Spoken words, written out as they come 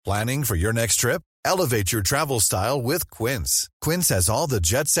Planning for your next trip? Elevate your travel style with Quince. Quince has all the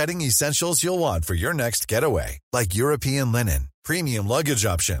jet-setting essentials you'll want for your next getaway, like European linen, premium luggage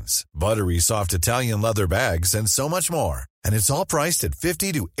options, buttery soft Italian leather bags, and so much more. And it's all priced at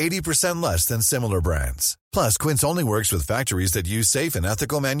 50 to 80% less than similar brands. Plus, Quince only works with factories that use safe and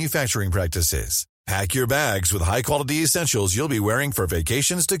ethical manufacturing practices. Pack your bags with high-quality essentials you'll be wearing for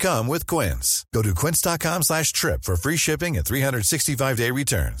vacations to come with Quince. Go to quince.com/trip for free shipping and 365-day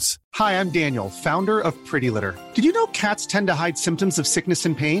returns. Hi, I'm Daniel, founder of Pretty Litter. Did you know cats tend to hide symptoms of sickness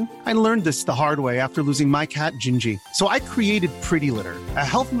and pain? I learned this the hard way after losing my cat, Gingy. So I created Pretty Litter, a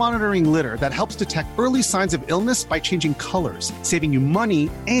health monitoring litter that helps detect early signs of illness by changing colors, saving you money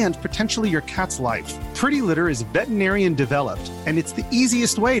and potentially your cat's life. Pretty Litter is veterinarian developed, and it's the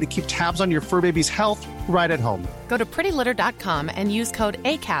easiest way to keep tabs on your fur baby's health right at home. Go to prettylitter.com and use code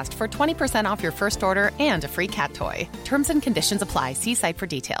ACAST for 20% off your first order and a free cat toy. Terms and conditions apply. See site for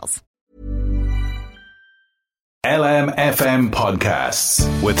details. LMFM Podcasts.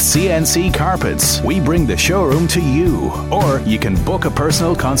 With CNC Carpets, we bring the showroom to you. Or you can book a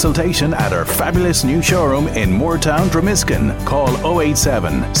personal consultation at our fabulous new showroom in Moortown, Dromiskin. Call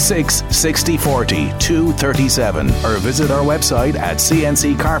 087 660 40 237 or visit our website at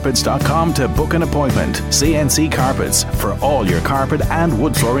cnccarpets.com to book an appointment. CNC Carpets, for all your carpet and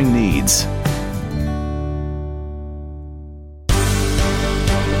wood flooring needs.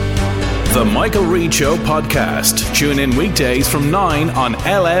 The Michael Reid Show podcast. Tune in weekdays from 9 on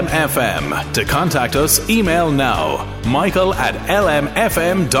LMFM. To contact us, email now,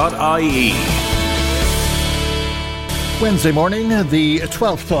 michael@lmfm.ie. Wednesday morning, the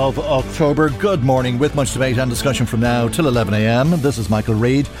 12th of October. Good morning, with much debate and discussion from now till 11 a.m. This is Michael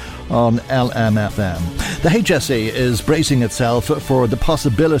Reid on LMFM. The HSE is bracing itself for the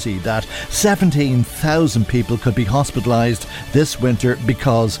possibility that 17,000 people could be hospitalised this winter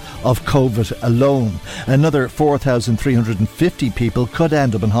because of COVID alone. Another 4,350 people could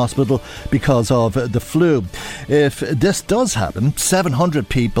end up in hospital because of the flu. If this does happen, 700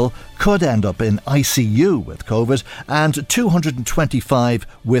 people could end up in ICU with COVID and 225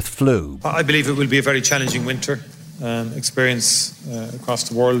 with flu. I believe it will be a very challenging winter. Experience across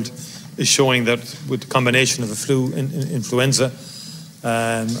the world is showing that with the combination of a flu, influenza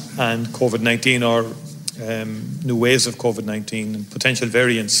and COVID-19 or new waves of COVID-19 and potential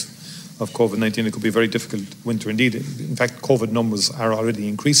variants of COVID-19, it could be a very difficult winter indeed. In fact, COVID numbers are already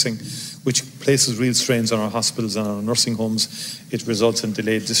increasing, which places real strains on our hospitals and our nursing homes. It results in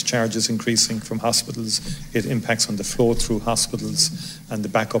delayed discharges increasing from hospitals. It impacts on the flow through hospitals and the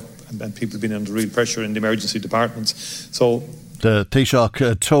backup, and people being under real pressure in the emergency departments. So The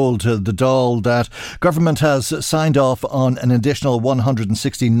Taoiseach told the Dáil that government has signed off on an additional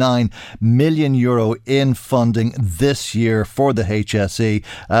 €169 million in funding this year for the HSE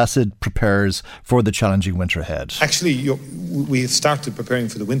as it prepares for the challenging winter ahead. Actually, we started preparing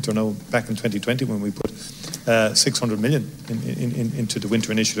for the winter now back in 2020 when we put 600 million into the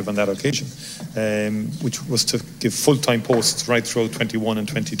winter initiative on that occasion, which was to give full-time posts right throughout 21 and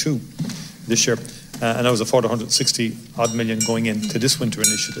 22 this year. And that was a 460 odd million going into this winter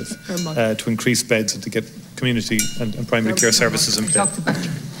initiative to increase beds and to get community and primary care services in place.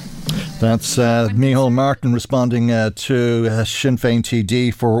 That's Micheál Martin responding to Sinn Féin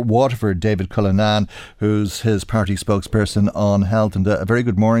TD for Waterford, David Cullinan, who's his party spokesperson on health. And a very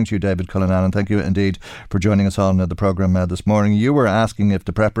good morning to you, David Cullinan, and thank you indeed for joining us on the programme this morning. You were asking if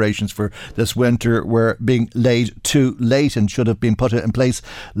the preparations for this winter were being laid too late and should have been put in place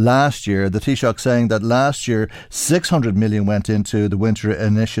last year. The Taoiseach saying that last year 600 million went into the winter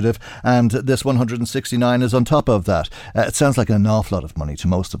initiative and this 169 is on top of that. It sounds like an awful lot of money to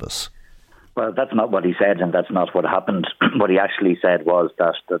most of us. Well, that's not what he said, and that's not what happened. What he actually said was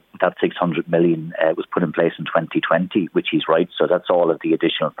that 600 million was put in place in 2020, which he's right. So that's all of the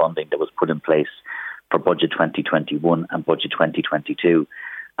additional funding that was put in place for budget 2021 and budget 2022.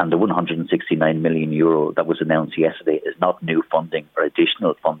 And the €169 million that was announced yesterday is not new funding or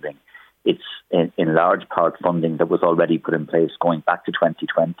additional funding. It's in large part funding that was already put in place going back to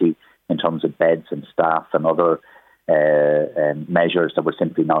 2020 in terms of beds and staff and other measures that were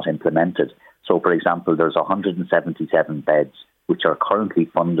simply not implemented. So, for example, there's 177 beds which are currently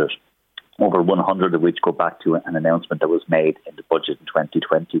funded, over 100 of which go back to an announcement that was made in the budget in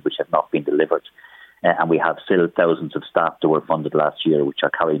 2020, which have not been delivered. And we have still thousands of staff that were funded last year, which are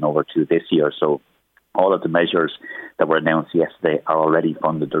carrying over to this year. So all of the measures that were announced yesterday are already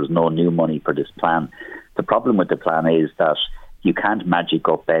funded. There's no new money for this plan. The problem with the plan is that you can't magic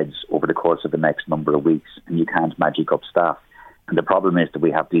up beds over the course of the next number of weeks, and you can't magic up staff. And the problem is that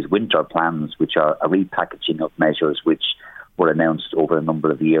we have these winter plans, which are a repackaging of measures which were announced over a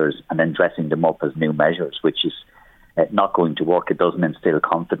number of years and then dressing them up as new measures, which is not going to work. It doesn't instill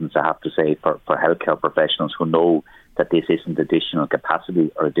confidence, I have to say, for healthcare professionals who know that this isn't additional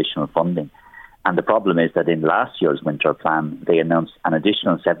capacity or additional funding. And the problem is that in last year's winter plan, they announced an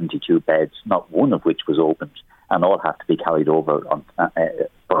additional 72 beds, not one of which was opened, and all have to be carried over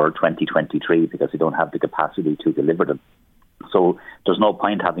for 2023 because they don't have the capacity to deliver them. So there's no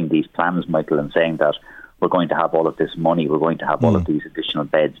point having these plans, Michael, and saying that we're going to have all of this money, we're going to have all of these additional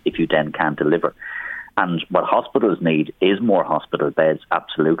beds if you then can't deliver. And what hospitals need is more hospital beds,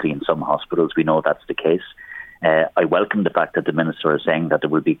 absolutely. In some hospitals, we know that's the case. I welcome the fact that the Minister is saying that there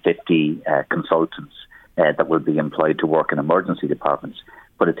will be 50 consultants that will be employed to work in emergency departments.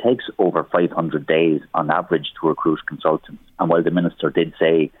 But it takes over 500 days on average to recruit consultants. And while the Minister did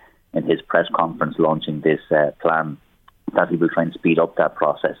say in his press conference launching this plan that he will try and speed up that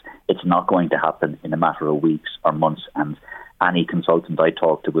process, it's not going to happen in a matter of weeks or months. And any consultant I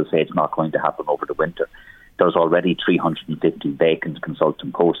talk to will say it's not going to happen over the winter. There's already 350 vacant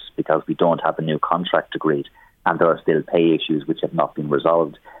consultant posts because we don't have a new contract agreed, and there are still pay issues which have not been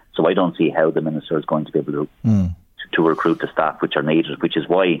resolved. So I don't see how the Minister is going to be able to recruit the staff which are needed, which is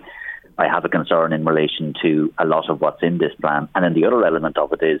why I have a concern in relation to a lot of what's in this plan. And then the other element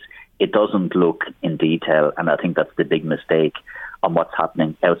of it is it doesn't look in detail, and I think that's the big mistake, on what's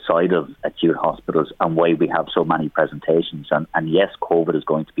happening outside of acute hospitals and why we have so many presentations. And yes, COVID is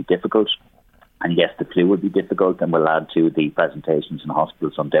going to be difficult, and yes, the flu will be difficult and will add to the presentations in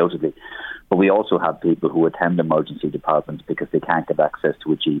hospitals undoubtedly. But we also have people who attend emergency departments because they can't get access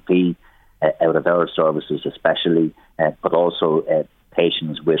to a GP, out of our services especially, but also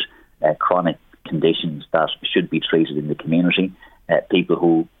patients with chronic conditions that should be treated in the community. People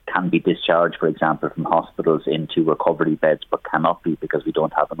who can be discharged, for example, from hospitals into recovery beds but cannot be because we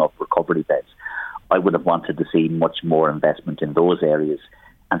don't have enough recovery beds. I would have wanted to see much more investment in those areas,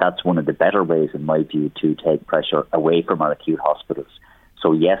 and that's one of the better ways, in my view, to take pressure away from our acute hospitals.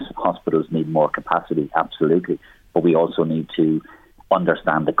 So yes, hospitals need more capacity, absolutely, but we also need to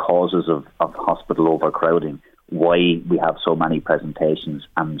understand the causes of hospital overcrowding, why we have so many presentations,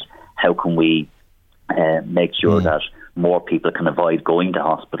 and how can we make sure that more people can avoid going to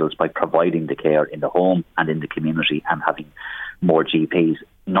hospitals by providing the care in the home and in the community and having more GPs.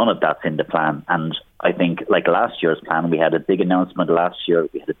 None of that's in the plan. And I think, like last year's plan, we had a big announcement last year,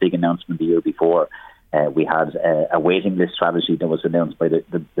 we had a big announcement the year before. We had a waiting list strategy that was announced by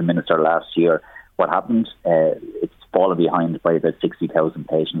the Minister last year. What happened? It's fallen behind by about 60,000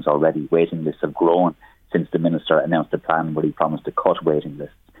 patients already. Waiting lists have grown since the Minister announced a plan where he promised to cut waiting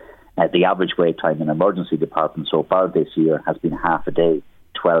lists. The average wait time in emergency departments so far this year has been half a day,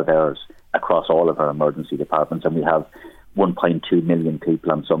 12 hours, across all of our emergency departments, and we have 1.2 million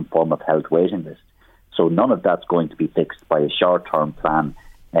people on some form of health waiting list. So none of that's going to be fixed by a short-term plan.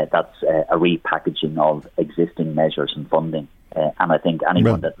 That's a repackaging of existing measures and funding. And I think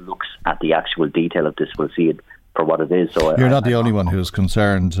anyone that looks at the actual detail of this will see it for what it is. So you're not the only one who's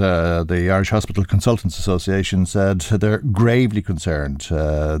concerned. The Irish Hospital Consultants Association said they're gravely concerned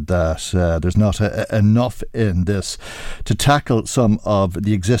that there's not enough in this to tackle some of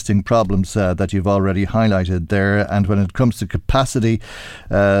the existing problems that you've already highlighted there. And when it comes to capacity,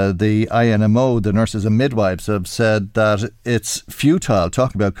 the INMO, the nurses and midwives, have said that it's futile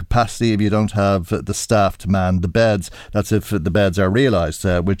talking about capacity if you don't have the staff to man the beds. That's if the beds are realised,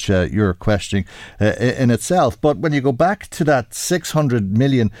 which you're questioning in itself. But when you go back to that 600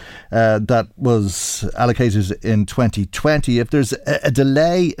 million that was allocated in 2020, if there's a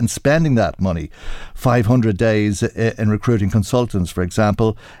delay in spending that money, 500 days in recruiting consultants, for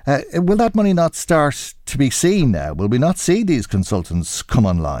example, will that money not start to be seen now? Will we not see these consultants come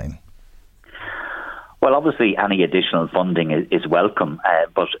online? Well, obviously, any additional funding is welcome,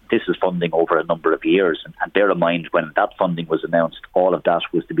 but this is funding over a number of years. And bear in mind, when that funding was announced, all of that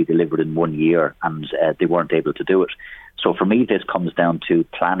was to be delivered in 1 year, and they weren't able to do it. So for me, this comes down to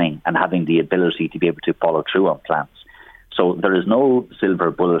planning and having the ability to be able to follow through on plans. So there is no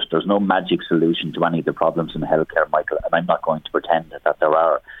silver bullet, there's no magic solution to any of the problems in healthcare, Michael, and I'm not going to pretend that there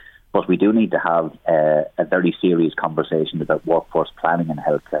are. But we do need to have a very serious conversation about workforce planning in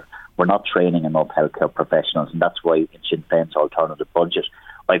healthcare. We're not training enough healthcare professionals, and that's why in Sinn Féin's alternative budget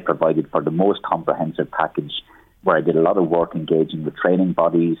I provided for the most comprehensive package, where I did a lot of work engaging with training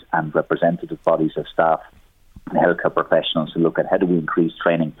bodies and representative bodies of staff and healthcare professionals to look at how do we increase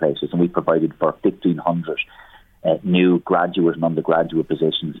training places, and we provided for 1,500 new graduate and undergraduate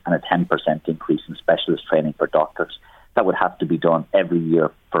positions and a 10% increase in specialist training for doctors. That would have to be done every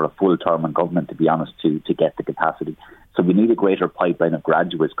year for a full term in government, to be honest, to get the capacity. So we need a greater pipeline of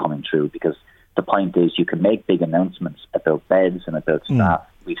graduates coming through, because The point is you can make big announcements about beds and about staff.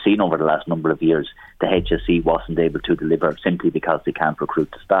 We've seen over the last number of years the HSE wasn't able to deliver simply because they can't recruit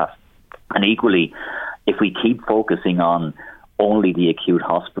the staff. And equally, if we keep focusing on only the acute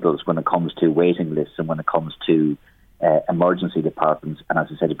hospitals when it comes to waiting lists and when it comes to emergency departments, and as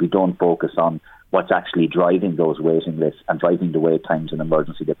I said, if we don't focus on what's actually driving those waiting lists and driving the wait times in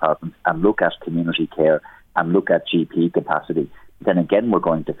emergency departments and look at community care and look at GP capacity, then again we're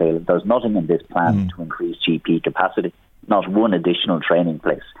going to fail. There's nothing in this plan to increase GP capacity, not one additional training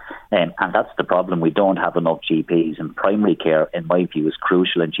place. And that's the problem. We don't have enough GPs, and primary care, in my view, is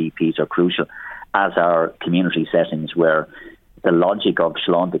crucial, and GPs are crucial, as are community settings where the logic of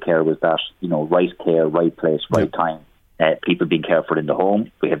Sláinte care was that, right care, right place, right time, people being cared for in the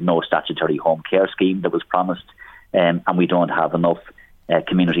home. We have no statutory home care scheme that was promised, and we don't have enough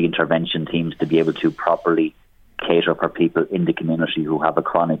community intervention teams to be able to properly cater for people in the community who have a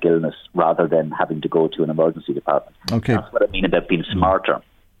chronic illness rather than having to go to an emergency department. Okay. That's what I mean about being smarter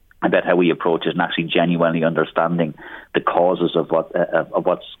about how we approach it and actually genuinely understanding the causes of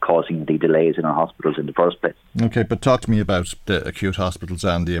what's causing the delays in our hospitals in the first place. Okay, but talk to me about the acute hospitals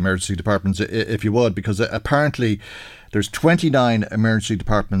and the emergency departments, if you would, because apparently there's 29 emergency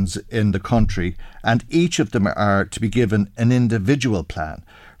departments in the country, and each of them are to be given an individual plan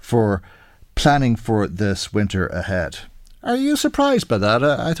for planning for this winter ahead. Are you surprised by that?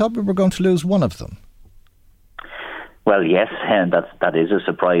 I thought we were going to lose one of them. Well, yes, and that is a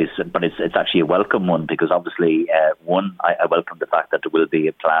surprise, but it's actually a welcome one, because obviously, I welcome the fact that there will be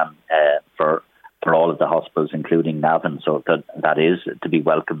a plan for all of the hospitals, including Navan, so that is to be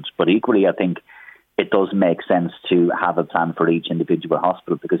welcomed. But equally, I think it does make sense to have a plan for each individual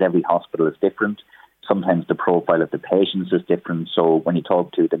hospital, because every hospital is different. Sometimes the profile of the patients is different. So when you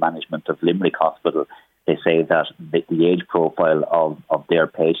talk to the management of Limerick Hospital, they say that the age profile of their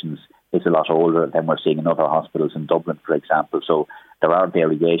patients is a lot older than we're seeing in other hospitals in Dublin, for example. So there are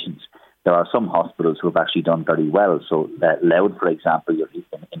variations. There are some hospitals who have actually done very well. So Louth, for example,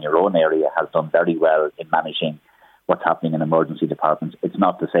 in your own area, has done very well in managing what's happening in emergency departments. It's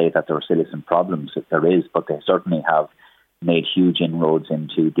not to say that there are still some problems, if there is, but they certainly have made huge inroads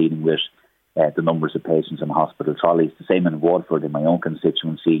into dealing with the numbers of patients in hospital trolleys. The same in Waterford, in my own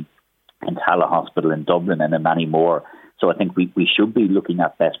constituency, in Tala Hospital in Dublin, and in many more. So I think we should be looking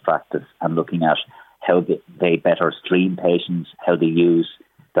at best practice and looking at how they better stream patients, how they use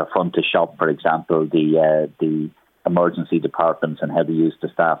their front to shop, for example, the emergency departments, and how they use the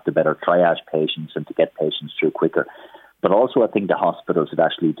staff to better triage patients and to get patients through quicker. But also I think the hospitals that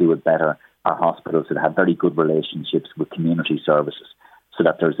actually do it better are hospitals that have very good relationships with community services, so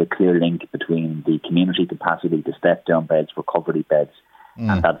that there's a clear link between the community capacity, the step-down beds, recovery beds,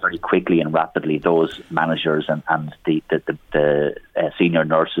 and that very quickly and rapidly those managers and the senior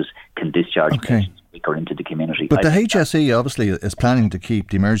nurses can discharge patients quicker into the community. But the HSE obviously is planning to keep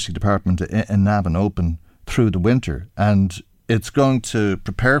the emergency department in Navan open through the winter, and it's going to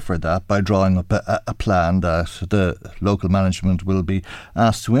prepare for that by drawing up a plan that the local management will be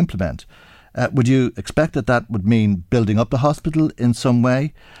asked to implement. Would you expect that would mean building up the hospital in some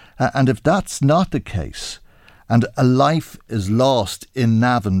way? And if that's not the case, and a life is lost in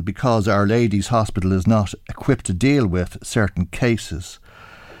Navan because Our Lady's Hospital is not equipped to deal with certain cases,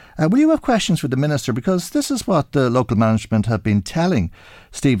 will you have questions for the Minister? Because this is what the local management have been telling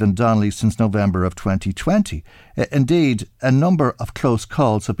Stephen Donnelly since November of 2020. Indeed, a number of close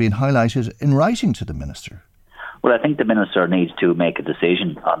calls have been highlighted in writing to the Minister. Well, I think the Minister needs to make a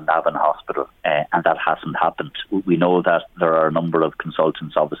decision on Navan Hospital, and that hasn't happened. We know that there are a number of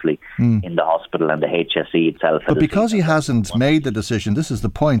consultants, obviously, in the hospital, and the HSE itself. But because he hasn't made the decision, this is the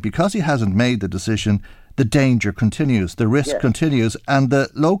point, because he hasn't made the decision, the danger continues, the risk continues, and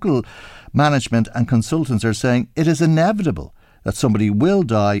the local management and consultants are saying it is inevitable that somebody will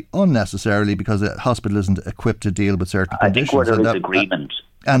die unnecessarily because the hospital isn't equipped to deal with certain conditions. I think where there is agreement.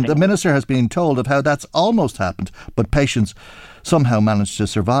 And the Minister has been told of how that's almost happened, but patients somehow managed to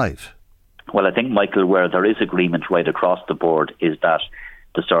survive. Well, I think, Michael, where there is agreement right across the board is that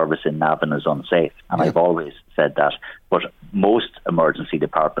the service in Navan is unsafe. And I've always said that. But most emergency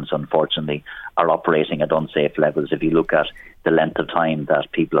departments, unfortunately, are operating at unsafe levels. If you look at the length of time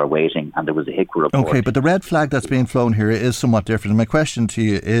that people are waiting, and there was a HICWA report. Okay, but the red flag that's being flown here is somewhat different. And my question to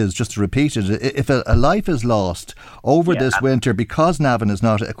you is, just to repeat it, if a life is lost over this winter because Navan is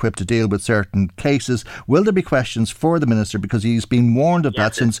not equipped to deal with certain cases, will there be questions for the Minister? Because he's been warned of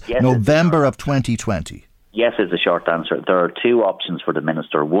that since November of 2020. Yes is the short answer. There are two options for the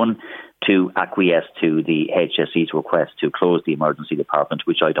Minister. One, to acquiesce to the HSE's request to close the emergency department,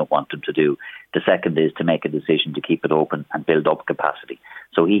 which I don't want him to do. The second is to make a decision to keep it open and build up capacity.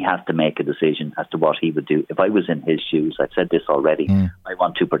 So he has to make a decision as to what he would do. If I was in his shoes, I've said this already, I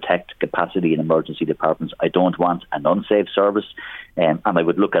want to protect capacity in emergency departments. I don't want an unsafe service, and I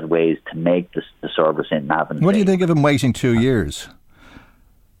would look at ways to make the service in Navan. What do you think of him waiting 2 years?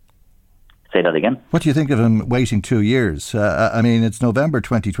 Say that again. What do you think of him waiting 2 years? I mean, it's November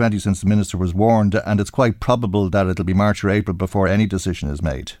 2020 since the Minister was warned, and it's quite probable that it'll be March or April before any decision is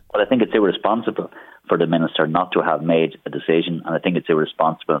made. Well, I think it's irresponsible for the Minister not to have made a decision, and I think it's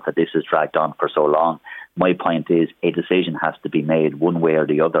irresponsible that this has dragged on for so long. My point is a decision has to be made one way or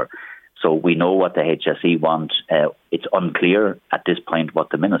the other. So we know what the HSE want. It's unclear at this point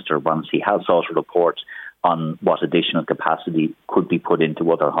what the Minister wants. He has sought a report on what additional capacity could be put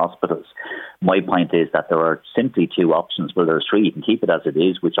into other hospitals. My point is that there are simply two options. Well, there's three. You can keep it as it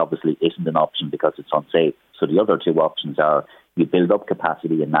is, which obviously isn't an option because it's unsafe. So the other two options are you build up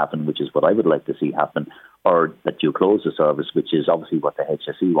capacity in Navan, which is what I would like to see happen, or that you close the service, which is obviously what the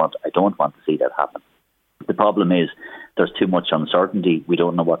HSE wants. I don't want to see that happen. The problem is there's too much uncertainty. We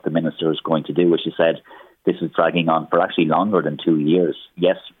don't know what the Minister is going to do. As you said, this is dragging on for actually longer than 2 years.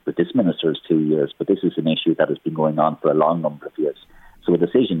 Yes, with this Minister is 2 years, but this is an issue that has been going on for a long number of years. So a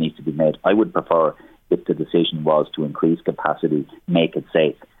decision needs to be made. I would prefer if the decision was to increase capacity, make it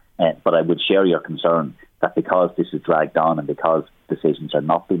safe. But I would share your concern that because this is dragged on and because decisions are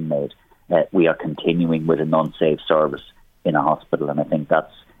not being made, we are continuing with an unsafe service in a hospital. And I think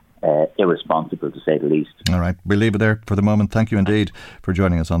that's irresponsible, to say the least. All right, we'll leave it there for the moment. Thank you indeed for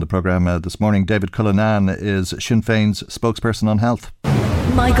joining us on the programme this morning. David Cullinan is Sinn Féin's spokesperson on health.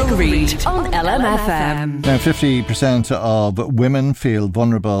 Michael Reid on LMFM. Now, 50% of women feel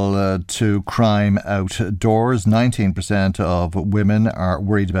vulnerable to crime outdoors. 19% of women are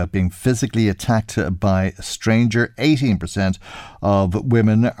worried about being physically attacked by a stranger. 18% of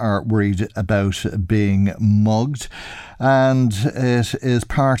women are worried about being mugged. And it is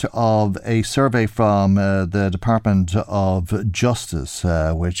part of a survey from the Department of Justice,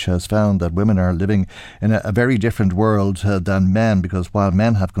 which has found that women are living in a very different world than men, because while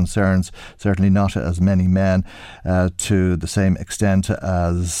men have concerns, certainly not as many men to the same extent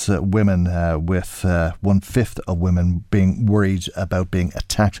as women, with 1/5 of women being worried about being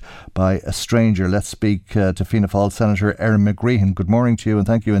attacked by a stranger. Let's speak to Fianna Fáil Senator Erin McGreehan. Good morning to you, and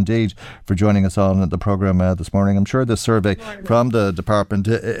thank you indeed for joining us on the programme this morning. I'm sure this survey from the department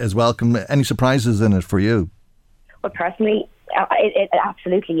is welcome. Any surprises in it for you? Well, personally, it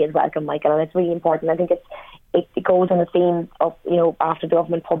absolutely is welcome, Michael, and it's really important. I think it goes on the theme of, after the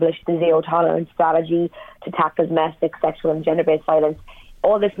government published the zero tolerance strategy to tackle domestic, sexual and gender-based violence,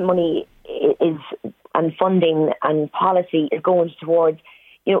 all this money is and funding and policy is going towards,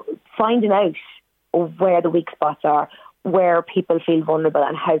 finding out where the weak spots are, where people feel vulnerable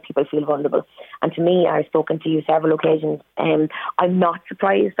and how people feel vulnerable. And to me, I've spoken to you several occasions, I'm not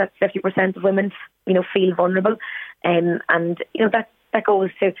surprised that 50% of women, feel vulnerable. And that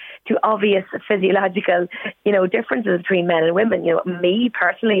goes to obvious physiological, differences between men and women. Me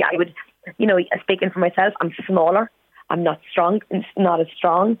personally, I would, speaking for myself, I'm smaller. I'm not not as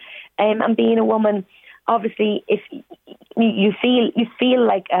strong. And being a woman, obviously, if you feel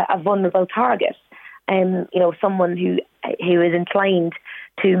like a vulnerable target. Someone who is inclined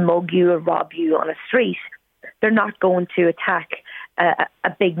to mug you or rob you on a street, they're not going to attack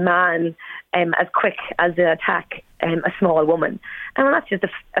a big man as quick as they attack a small woman. And that's just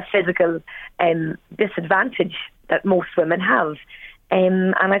a physical disadvantage that most women have.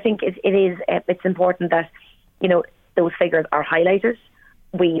 And I think it's important that, those figures are highlighted.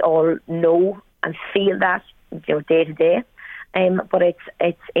 We all know and feel that, day to day. But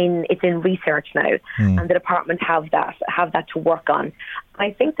it's in research now, and the department have that to work on.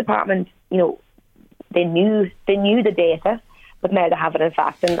 I think the department, they knew the data, but now they have it in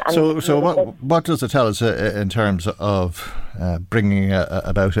fact. So what does it tell us in terms of bringing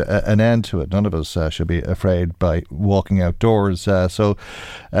about an end to it? None of us should be afraid by walking outdoors. So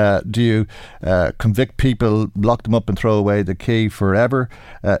do you convict people, lock them up and throw away the key forever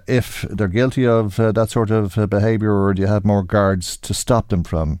if they're guilty of that sort of behaviour, or do you have more guards to stop them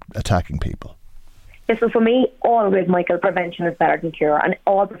from attacking people? So for me, always, Michael, prevention is better than cure, and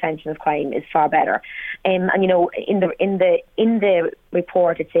all prevention of crime is far better. And in the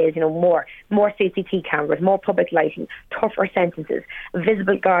report it says, more CCTV cameras, more public lighting, tougher sentences,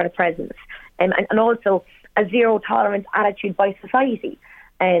 visible guard presence, and also a zero tolerance attitude by society.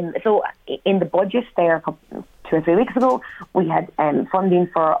 So in the budget there 2 or 3 weeks ago. We had funding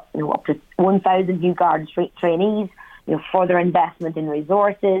for up to 1,000 new Garda trainees, further investment in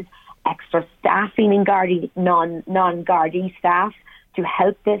resources, extra staffing in Gardaí, non-Gardaí staff to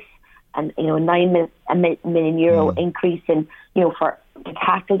help this, and a €9 million increase in to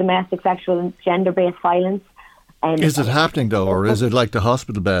tackle domestic, sexual and gender-based violence. Is it happening though, or is it like the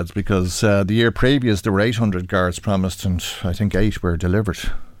hospital beds? Because the year previous there were 800 guards promised, and I think 8 were delivered.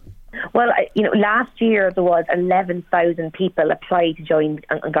 Well, last year there was 11,000 people applied to join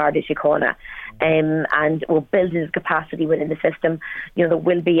Garda Síochána, and we're building capacity within the system. There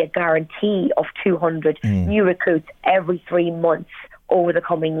will be a guarantee of 200 new recruits every 3 months over the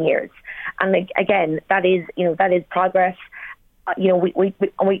coming years. And again, that is progress. We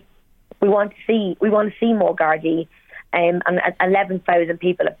want to see more Gardaí, and 11,000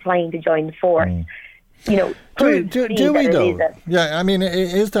 people applying to join the force. Do we though? Yeah, I mean,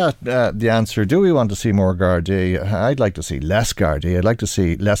 is that the answer? Do we want to see more Gardaí? I'd like to see less Gardaí. I'd like to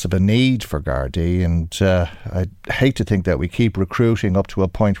see less of a need for Gardaí, and I'd hate to think that we keep recruiting up to a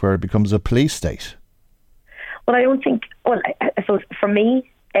point where it becomes a police state. Well, I don't think. Well, I suppose for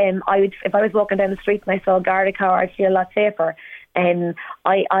me, if I was walking down the street and I saw a Garda car, I'd feel a lot safer.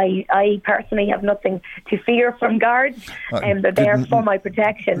 I personally have nothing to fear from guards, and they're there for my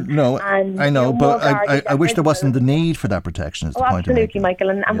protection. No, I know, but I wish there wasn't the need for that protection. Is the point absolutely, Michael,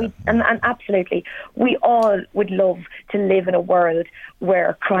 and absolutely, we all would love to live in a world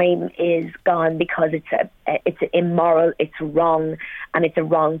where crime is gone because it's immoral, it's wrong, and it's a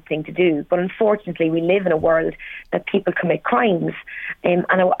wrong thing to do. But unfortunately, we live in a world that people commit crimes, and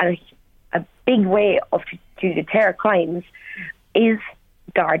a big way to deter crimes is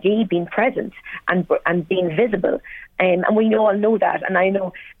Gardaí being present and being visible, and we all know that. And I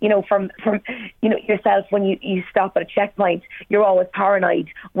know, from yourself, when you stop at a checkpoint, you're always paranoid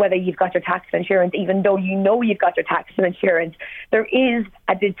whether you've got your tax and insurance, even though you've got your tax and insurance. There is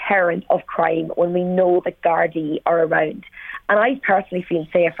a deterrent of crime when we know that Gardaí are around. And I personally feel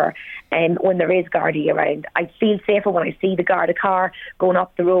safer when there is Gardaí around. I feel safer when I see the Garda car going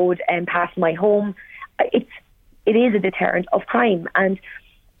up the road and past my home. It is a deterrent of crime, and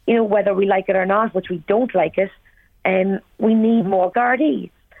whether we like it or not, which we don't like it, we need more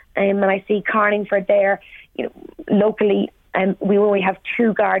Gardaí. And I see Carlingford there, locally, we only have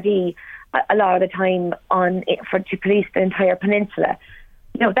 2 Gardaí a lot of the time to police the entire peninsula.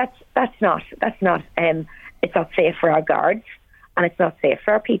 That's not it's not safe for our guards, and it's not safe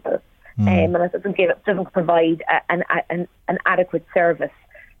for our people, and it doesn't provide an adequate service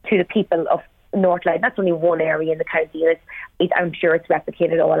to the people of North Louth. That's only one area in the county, and I'm sure it's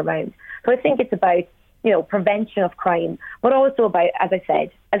replicated all around. So I think it's about prevention of crime, but also about, as I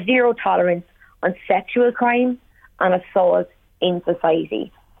said, a zero tolerance on sexual crime and assault in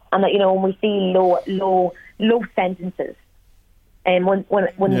society. And that when we see low sentences, and when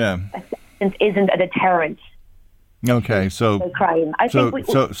a sentence isn't a deterrent. Okay, so crime. I think we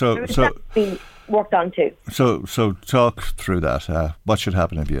be worked on too. So talk through that. What should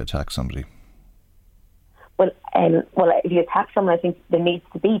happen if you attack somebody? Well, if you attack someone, I think there needs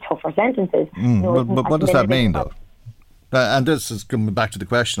to be tougher sentences. But what does that mean, though? And this is coming back to the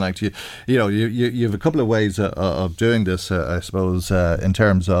question, like you have a couple of ways of doing this, I suppose, in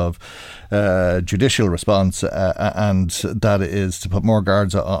terms of judicial response, and that is to put more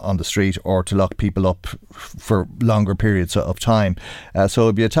guards on the street or to lock people up for longer periods of time. So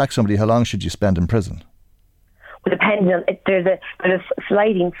if you attack somebody, how long should you spend in prison? Well, depending on there's a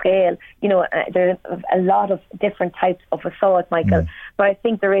sliding scale. There's a lot of different types of assault, Michael. But I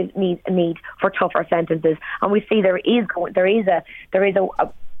think there is a need for tougher sentences, and we see there is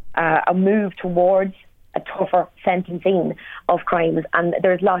a move towards a tougher sentencing of crimes, and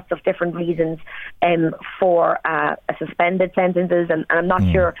there's lots of different reasons for suspended sentences. And I'm not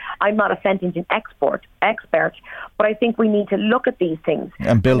sure. I'm not a sentencing expert, but I think we need to look at these things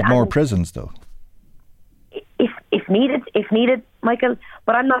and build more prisons, though. If needed, Michael.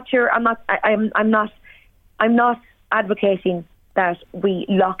 But I'm not sure. I'm not advocating that we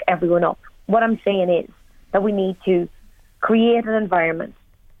lock everyone up. What I'm saying is that we need to create an environment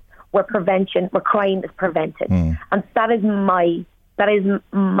where crime is prevented, and that is my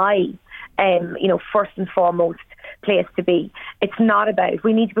first and foremost place to be. It's not about.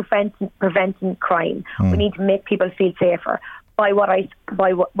 We need to preventing crime. We need to make people feel safer. By what I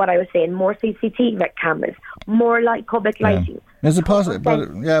was saying, more CCTV cameras, more public lighting. Is it possible?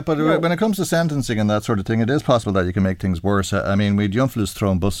 But when it comes to sentencing and that sort of thing, it is possible that you can make things worse. I mean, we had young fellas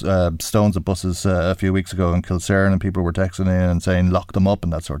throwing stones at buses a few weeks ago in Kilcerne, and people were texting in and saying lock them up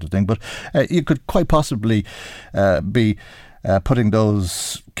and that sort of thing. But you could quite possibly be putting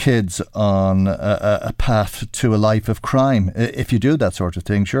those kids on a path to a life of crime. If you do that sort of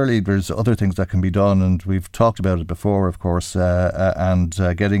thing, surely there's other things that can be done, and we've talked about it before, of course, and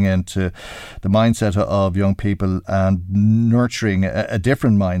getting into the mindset of young people and nurturing a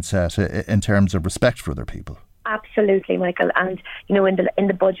different mindset in terms of respect for other people. Absolutely, Michael. And in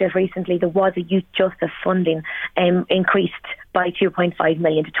the budget recently, there was a youth justice funding increased by 2.5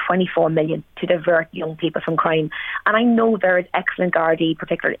 million to 24 million to divert young people from crime. And I know there is excellent Gardaí,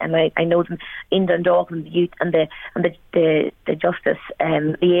 particularly, and I know them in Dundalk, the youth and the justice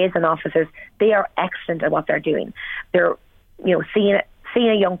liaison officers. They are excellent at what they're doing. They're seeing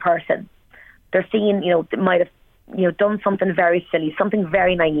a young person. They're seeing they might have done something very silly, something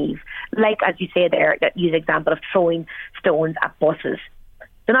very naive, like, as you say there, that use example of throwing stones at buses.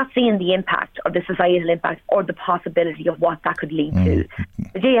 They're not seeing the impact or the societal impact or the possibility of what that could lead to.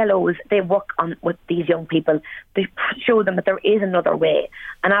 The JLOs, they work on with these young people. They show them that there is another way.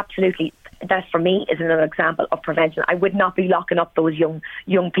 And absolutely, that for me is another example of prevention. I would not be locking up those young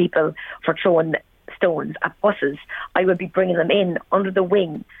people for throwing stones at buses. I would be bringing them in under the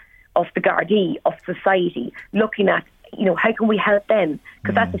wing of the Gardaí, of society, looking at, how can we help them?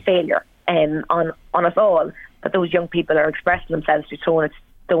 Because that's a failure on us all, that those young people are expressing themselves through throwing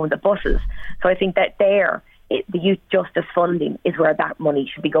stones at buses. So I think that the youth justice funding is where that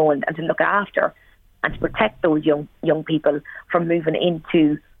money should be going, and to look after and to protect those young people from moving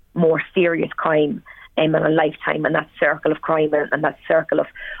into more serious crime and a lifetime, and that circle of crime and that circle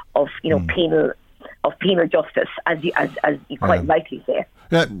of penal justice, as you quite rightly say.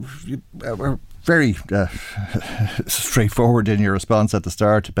 We're very straightforward in your response at the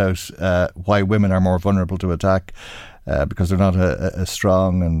start about why women are more vulnerable to attack because they're not as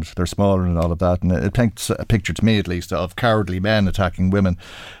strong and they're smaller and all of that. And it paints a picture, to me at least, of cowardly men attacking women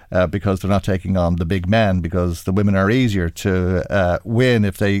because they're not taking on the big men, because the women are easier to win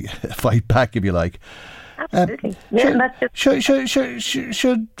if they fight back, if you like. Absolutely.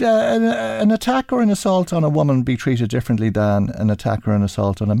 Should an attack or an assault on a woman be treated differently than an attack or an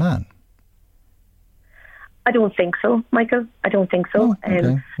assault on a man? I don't think so, Michael. I don't think so.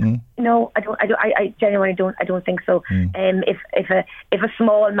 Oh, okay. No, I don't. I genuinely don't. I don't think so. If a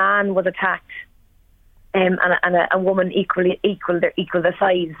small man was attacked, and a woman equal the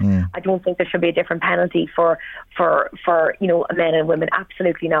size, I don't think there should be a different penalty for men and women.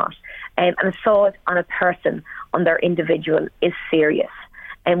 Absolutely not. An assault on a person, on their individual, is serious.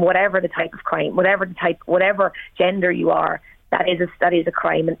 And whatever the type of crime, whatever gender you are, that is a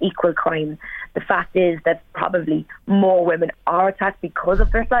crime, an equal crime. The fact is that probably more women are attacked because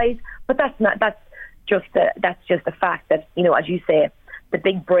of their size, but that's just a fact that, as you say, the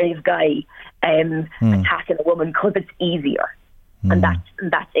big brave guy attacking a woman because it's easier. And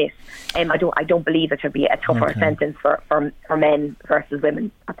that's it. I don't believe there should be a tougher sentence for men versus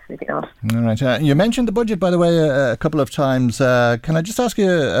women. Absolutely not. All right. You mentioned the budget, by the way, a couple of times. Can I just ask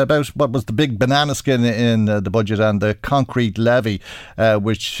you about what was the big banana skin in the budget and the concrete levy,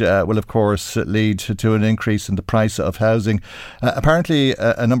 which will, of course, lead to an increase in the price of housing. Apparently,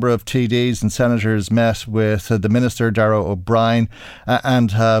 a number of TDs and senators met with the Minister, Darragh O'Brien,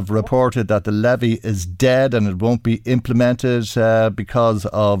 and have reported that the levy is dead and it won't be implemented because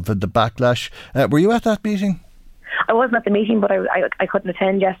of the backlash. Were you at that meeting? I wasn't at the meeting, but I couldn't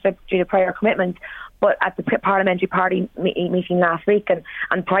attend yesterday due to prior commitments. But at the parliamentary party meeting last week,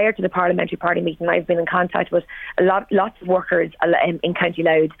 and prior to the parliamentary party meeting, I've been in contact with lots of workers in County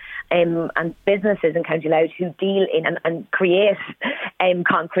Louth and businesses in County Louth who deal in and create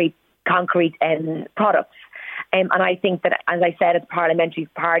concrete products. And I think that, as I said at the parliamentary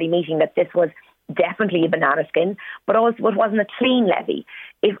party meeting, that this was definitely a banana skin, but also it wasn't a clean levy.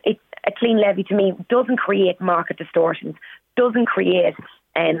 A clean levy, to me, doesn't create market distortions, doesn't create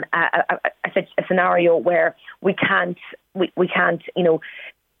a scenario where we can't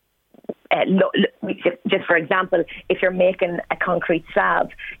just for example, if you're making a concrete slab,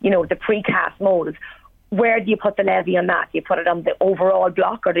 the precast molds, where do you put the levy on that? Do you put it on the overall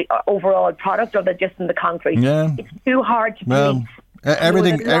block or the overall product, or just in the concrete? Yeah. It's too hard to police.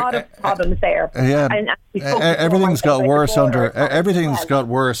 Everything. There's a lot of problems there. Everything's got worse Everything's got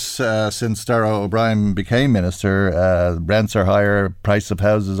worse since Darragh O'Brien became minister. Rents are higher, price of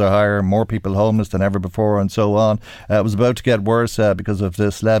houses are higher, more people homeless than ever before, and so on. It was about to get worse because of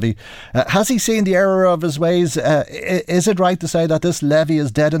this levy. Has he seen the error of his ways? Is it right to say that this levy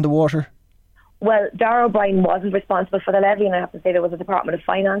is dead in the water? Well, Darragh O'Brien wasn't responsible for the levy, and I have to say there was a Department of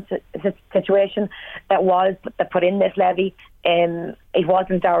Finance situation that put in this levy. it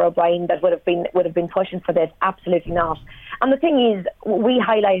wasn't Darragh O'Brien that would have been pushing for this. Absolutely not. And the thing is, we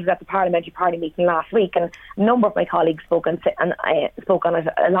highlighted at the Parliamentary Party meeting last week, and a number of my colleagues spoke on it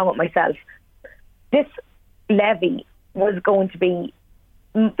along with myself. This levy was going to be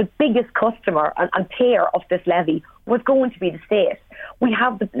the biggest customer and payer of this levy was going to be the state. We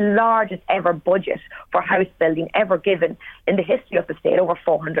have the largest ever budget for house building ever given in the history of the state, over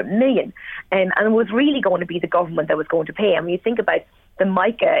 400 million. And it was really going to be the government that was going to pay. And when you think about the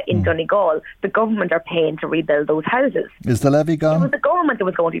Micah in Donegal, the government are paying to rebuild those houses. Is the levy gone? It was the government that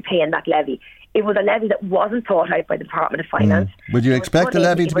was going to be paying that levy. It was a levy that wasn't thought out by the Department of Finance. Would you expect the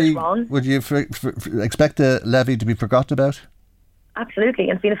levy to be? Would you expect the levy to be forgotten about? Absolutely,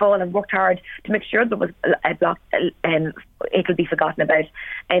 and Fianna Fáil have worked hard to make sure there was a block. It will be forgotten about.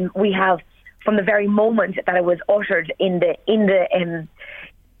 And we have, from the very moment that it was uttered in the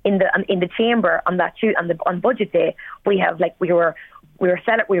chamber on budget day, we were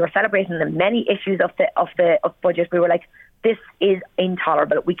celebrating the many issues of budget. We were like, this is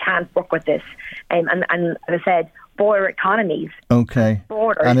intolerable. We work work with this. And as I said, border economies. Okay.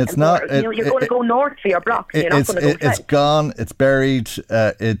 Borders. And it's not. You're going to go north for your blocks. You're not going to go south. It's gone. It's buried.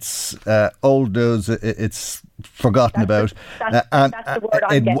 It's old news. It's forgotten about. That's the word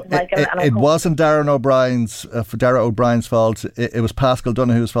I'm getting, Michael. It wasn't Darragh O'Brien's fault. It was Paschal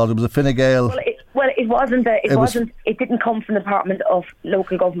Donoghue's fault. It was a Fine Gael. Well, it wasn't. It didn't come from the Department of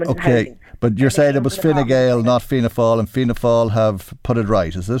Local Government and Housing. But you're saying it was Fine Gael, not Fianna Fáil, and Fianna Fáil have put it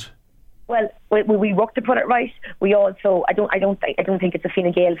right, is it? Well, we worked to put it right. We also, I don't think it's a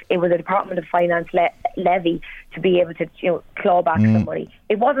Fine Gael. It was a Department of Finance levy to be able to claw back some money.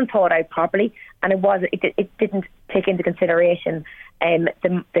 It wasn't thought out properly, and it didn't take into consideration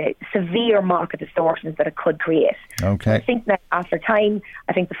the severe market distortions that it could create. Okay. I think that after time,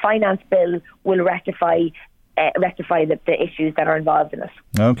 I think the finance bill will rectify the issues that are involved in it.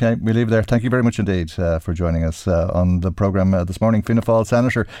 Okay, we leave it there. Thank you very much indeed for joining us on the programme this morning. Fianna Fáil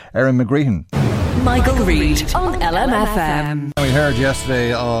Senator Erin McGreehan. Michael Reid on LMFM. We heard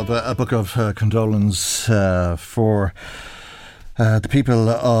yesterday of a book of condolence for the people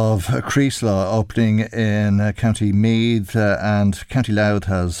of Creeslaw opening in County Meath, and County Louth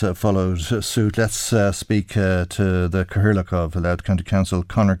has followed suit. Let's speak to the Cathaoirleach of Louth County Council,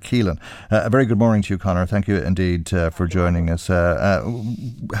 Conor Keelan. A very good morning to you, Conor. Thank you indeed for joining us.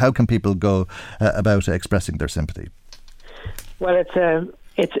 How can people go about expressing their sympathy? Well, it's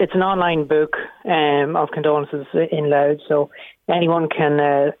an online book of condolences in Louth, so anyone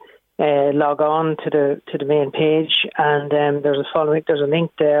can log on to the main page, and there's a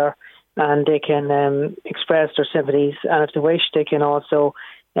link there, and they can express their sympathies, and if they wish, they can also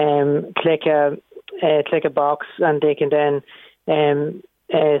click a box, and they can then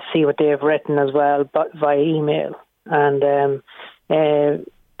see what they have written as well, but via email. And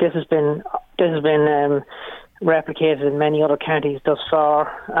this has been replicated in many other counties thus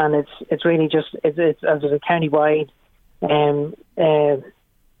far, and it's really just it's as a county-wide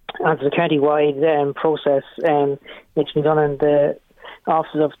process. It's been done in the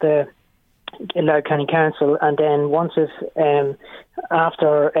offices of the Louth County Council, and then once it's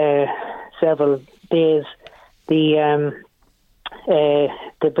after several days, the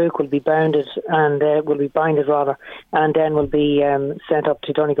book will be bounded and and then will be sent up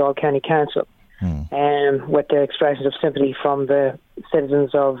to Donegal County Council with the expressions of sympathy from the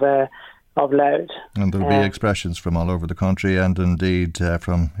citizens of Louth. And there'll be expressions from all over the country, and indeed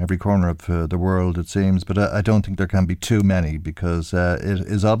from every corner of the world, it seems. But I don't think there can be too many, because it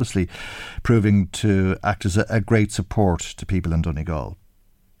is obviously proving to act as a great support to people in Donegal.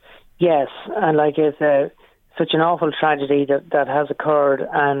 Yes, and it's such an awful tragedy that has occurred,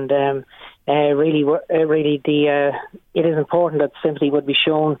 and it is important that sympathy would be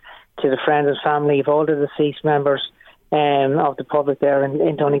shown to the friends and family of all the deceased members of the public there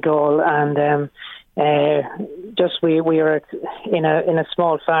in Donegal, and we are in a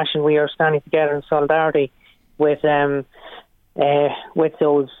small fashion. We are standing together in solidarity with those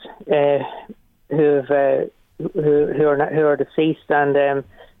who are deceased, and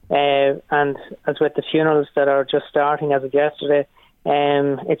as with the funerals that are just starting as of yesterday,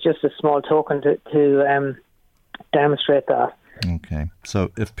 it's just a small token to demonstrate that. Okay, so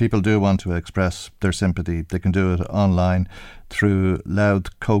if people do want to express their sympathy, they can do it online through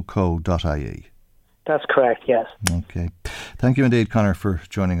louthcoco.ie. That's correct, yes. Okay. Thank you indeed, Conor, for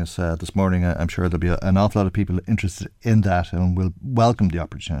joining us this morning. I'm sure there'll be an awful lot of people interested in that, and will welcome the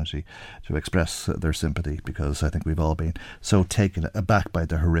opportunity to express their sympathy, because I think we've all been so taken aback by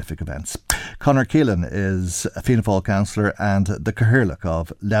the horrific events. Conor Keelan is a Fianna Fáil councillor and the Cathaoirleach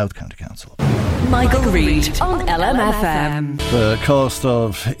of Louth County Council. Michael Reid on LMFM. The cost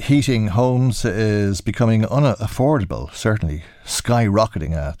of heating homes is becoming unaffordable, certainly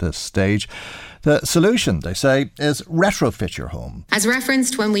skyrocketing at this stage. The solution, they say, is retrofit your home. As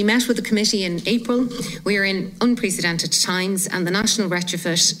referenced when we met with the committee in April, we are in unprecedented times and the National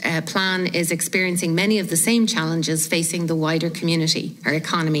Retrofit Plan is experiencing many of the same challenges facing the wider community or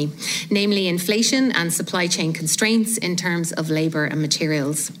economy, namely inflation and supply chain constraints in terms of labour and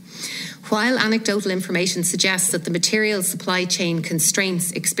materials. While anecdotal information suggests that the material supply chain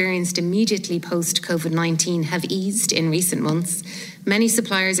constraints experienced immediately post-COVID-19 have eased in recent months, many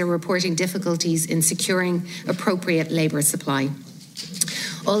suppliers are reporting difficulties in securing appropriate labour supply.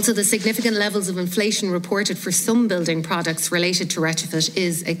 Also, the significant levels of inflation reported for some building products related to retrofit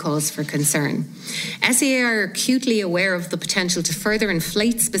is a cause for concern. SEA are acutely aware of the potential to further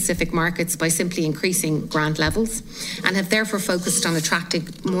inflate specific markets by simply increasing grant levels and have therefore focused on attracting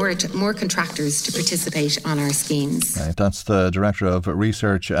more contractors to participate on our schemes. Right, that's the Director of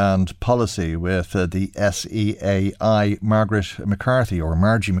Research and Policy with the SEAI,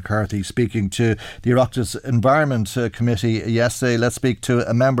 Margie McCarthy, speaking to the Oireachtas Environment Committee yesterday. Let's speak to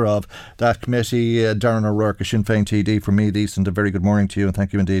a member of that committee, Darren O'Rourke, a Sinn Féin TD from Meath East. And a very good morning to you, and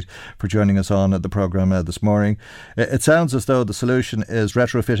thank you indeed for joining us on the programme this morning. It sounds as though the solution is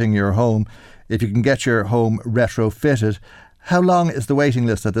retrofitting your home. If you can get your home retrofitted, how long is the waiting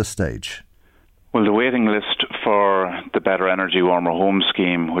list at this stage? Well, the waiting list for the Better Energy Warmer Home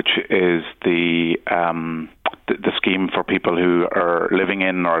scheme, which is the scheme for people who are living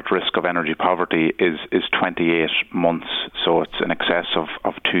in or at risk of energy poverty, is 28 months. So it's in excess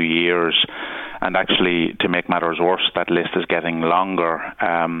of 2 years. And actually, to make matters worse, that list is getting longer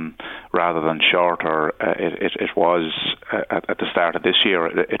rather than shorter. It was at the start of this year.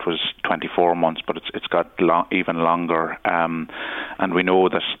 It was 24 months, but it's got even longer. And we know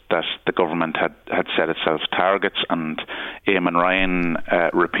that the government had set itself targets, and Eamon Ryan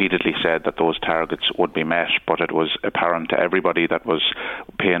repeatedly said that those targets would be met. But it was apparent to everybody that was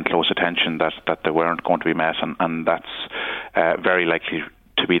paying close attention that they weren't going to be met, and that's very likely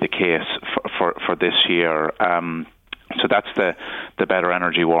to be the case for this year. So that's the Better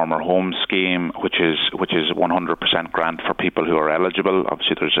Energy Warmer Home scheme, which is 100% grant for people who are eligible.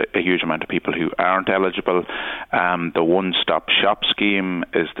 Obviously, there's a huge amount of people who aren't eligible. The One Stop Shop scheme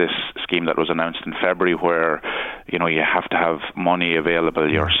is this scheme that was announced in February, where you have to have money available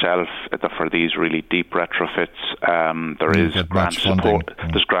yourself for these really deep retrofits. There is grant support.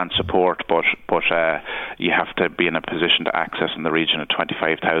 There's grant support, but you have to be in a position to access in the region of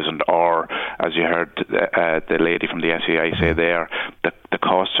 25,000, or as you heard the lady from the SEI say there, the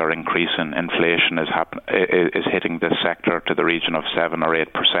costs are increasing. Inflation is hitting this sector to the region of 7 or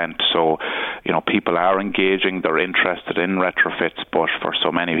 8%. So, people are engaging, they're interested in retrofits, but for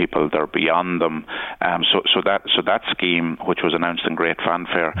so many people, they're beyond them. So that scheme, which was announced in great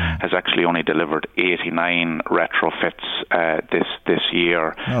fanfare, has actually only delivered 89 retrofits this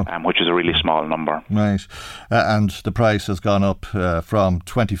year, which is a really small number. Right, and the price has gone up from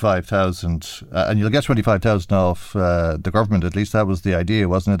 25,000, and you'll get 25,000 off the government. At least that was the idea,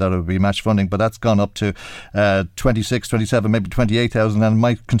 wasn't it, that it would be match funding, but that's gone up to 26, 27, maybe 28,000, and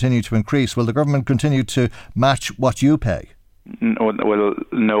might continue to increase. Will the government continue to match what you pay? Well,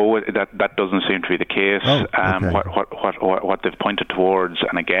 no, that doesn't seem to be the case. What they've pointed towards,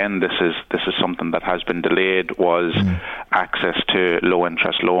 and again, this is something that has been delayed, was access to low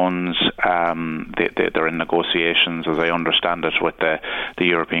interest loans. They're in negotiations, as I understand it, with the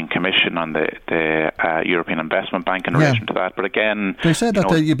European Commission and the European Investment Bank in relation to that. But again, they said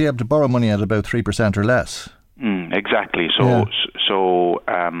that you'd be able to borrow money at about 3% or less. Exactly. So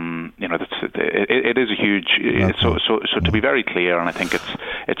it is a huge. So to be very clear, and I think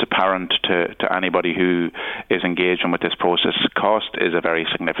it's apparent to anybody who is engaging with this process, cost is a very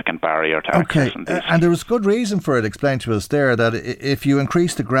significant barrier to access. And there was good reason for it explained to us there, that if you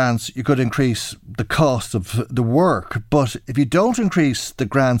increase the grants, you could increase the cost of the work. But if you don't increase the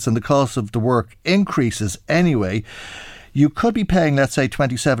grants and the cost of the work increases anyway, you could be paying, let's say,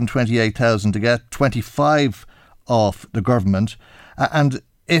 27,000, 28,000 to get 25 off the government. And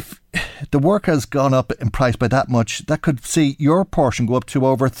if the work has gone up in price by that much, that could see your portion go up to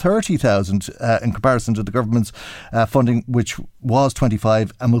over 30,000 in comparison to the government's funding, which was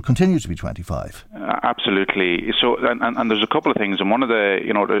 25 and will continue to be 25. Absolutely. So, and there's a couple of things, and one of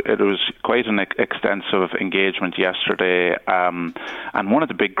it was quite an extensive engagement yesterday, and one of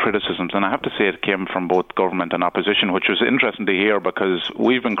the big criticisms, and I have to say it came from both government and opposition, which was interesting to hear, because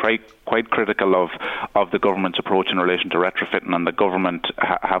we've been quite critical of the government's approach in relation to retrofitting, and the government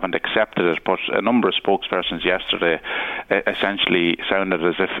haven't accepted accepted it, but a number of spokespersons yesterday essentially sounded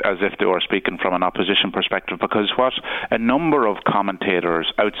as if they were speaking from an opposition perspective, because what a number of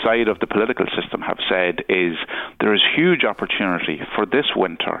commentators outside of the political system have said is there is huge opportunity for this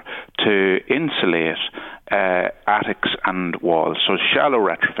winter to insulate attics and walls. So shallow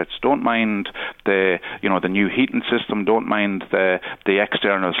retrofits. Don't mind the new heating system. Don't mind the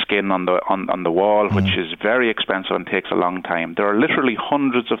external skin on the wall, which is very expensive and takes a long time. There are literally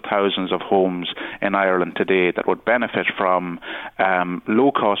hundreds of thousands of homes in Ireland today that would benefit from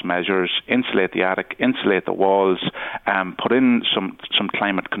low-cost measures. Insulate the attic, insulate the walls, put in some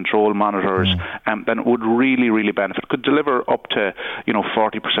climate control monitors, then it would really, really benefit. Could deliver up to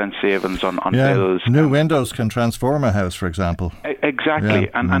 40% savings on bills. New windows can transform a house, for example.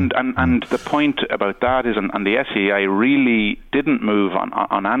 Exactly, and the point about that is, and the SEI really didn't move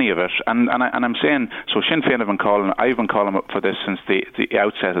on any of it, and I'm saying, so Sinn Féin I've been calling up for this since the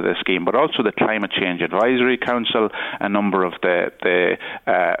outset of this scheme, but also the Climate Change Advisory Council, a number of the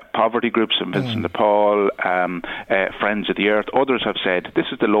poverty groups, St Vincent de Paul, Friends of the Earth, others have said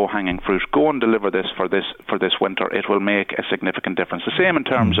this is the low-hanging fruit. Go and deliver this for this winter. It will make a significant difference. The same in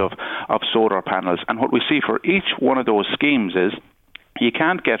terms of solar panels, and what we see for each one of those schemes is you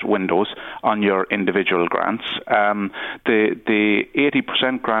can't get windows on your individual grants. The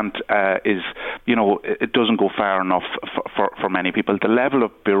 80% grant is, it doesn't go far enough for many people. The level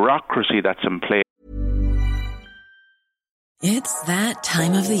of bureaucracy that's in place. It's that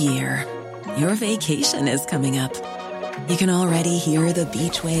time of the year. Your vacation is coming up. You can already hear the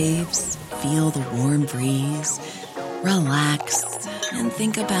beach waves, feel the warm breeze, relax, and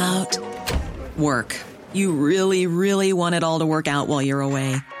think about work. You really, really want it all to work out while you're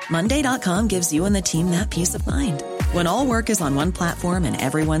away. Monday.com gives you and the team that peace of mind. When all work is on one platform and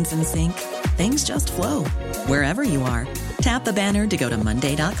everyone's in sync, things just flow. Wherever you are, tap the banner to go to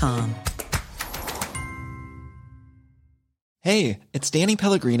Monday.com. Hey, it's Danny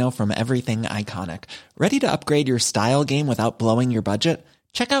Pellegrino from Everything Iconic. Ready to upgrade your style game without blowing your budget?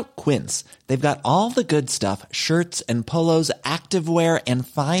 Check out Quince. They've got all the good stuff, shirts and polos, activewear, and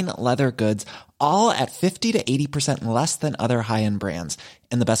fine leather goods, all at 50 to 80% less than other high-end brands.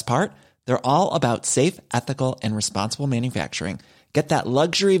 And the best part? They're all about safe, ethical, and responsible manufacturing. Get that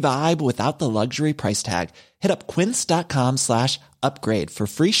luxury vibe without the luxury price tag. Hit up quince.com/upgrade for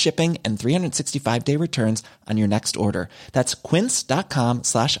free shipping and 365-day returns on your next order. That's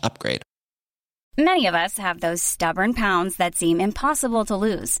quince.com/upgrade. Many of us have those stubborn pounds that seem impossible to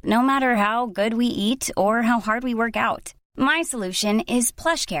lose, no matter how good we eat or how hard we work out. My solution is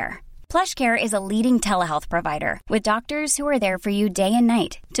PlushCare. PlushCare is a leading telehealth provider with doctors who are there for you day and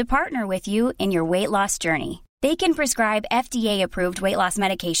night to partner with you in your weight loss journey. They can prescribe FDA-approved weight loss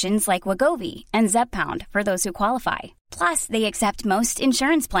medications like Wegovy and Zepbound for those who qualify. Plus, they accept most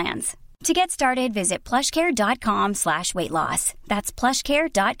insurance plans. To get started, visit plushcare.com/weightloss. That's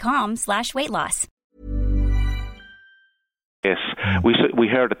plushcare.com/weightloss. Yes, we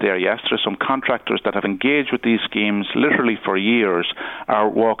heard it there yesterday. Some contractors that have engaged with these schemes literally for years are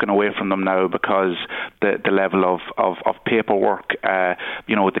walking away from them now because the level of paperwork,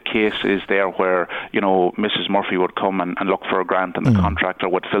 the case is there where, Mrs. Murphy would come and look for a grant and the contractor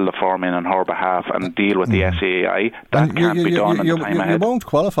would fill the form in on her behalf and deal with the SAI. That can't be done in the time ahead. You won't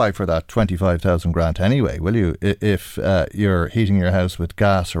qualify for that 25,000 grant anyway, will you? If you're heating your house with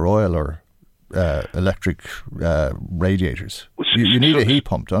gas or oil or electric radiators. You need a heat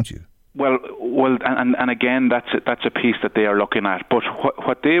pump, don't you? Well, and again, that's a piece that they are looking at. But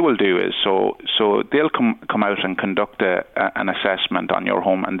what they will do is, so they'll come out and conduct an assessment on your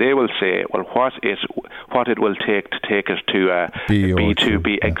home, and they will say, well, what it will take to take it to a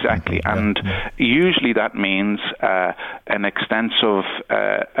B2B exactly, and usually that means an extensive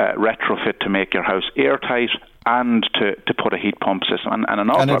retrofit to make your house airtight, and to put a heat pump system, and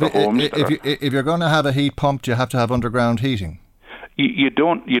an awful lot of homes. If you're going to have a heat pump, do you have to have underground heating? You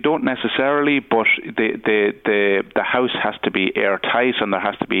don't necessarily, but the house has to be airtight, and there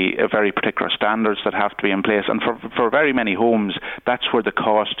has to be very particular standards that have to be in place. And for very many homes, that's where the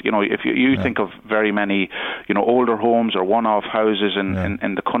cost. If you think of very many, older homes or one-off houses in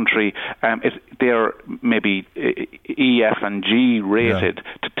the country, they're maybe E, F, and G rated.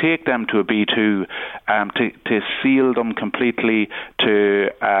 To take them to a B2, to seal them completely,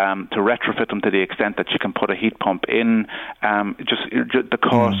 to retrofit them to the extent that you can put a heat pump in, the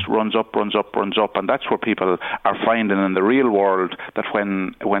cost runs up, and that's where people are finding in the real world that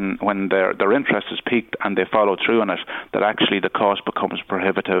when their interest is piqued and they follow through on it, that actually the cost becomes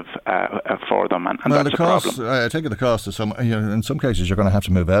prohibitive for them, and that's a problem. I take it the cost is in some cases you're going to have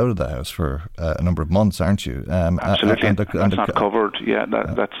to move out of the house for a number of months, aren't you? Absolutely, that's not covered. Yeah,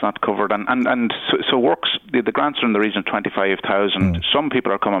 that's not covered, and so works. The grants are in the region of 25,000. Some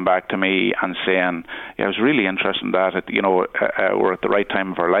people are coming back to me and saying, "Yeah, I was really interested in that. We're at the right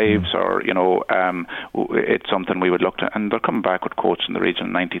time of our lives, or it's something we would look to." And they're coming back with quotes in the region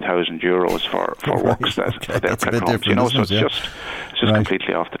of €90,000 for works for their homes. So it's just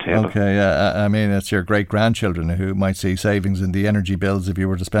completely off the table. Okay, I mean, it's your great grandchildren who might see savings in the energy bills if you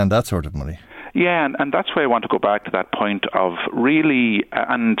were to spend that sort of money. Yeah, and that's why I want to go back to that point of really,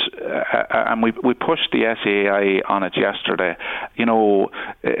 and we pushed the SEAI on it yesterday.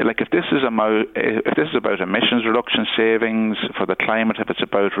 Like if this is about emissions reduction savings for the climate, if it's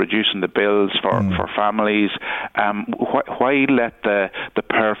about reducing the bills for families, why let the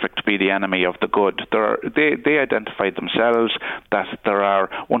perfect be the enemy of the good? They identified themselves that there are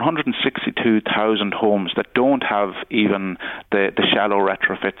 162,000 homes that don't have even the shallow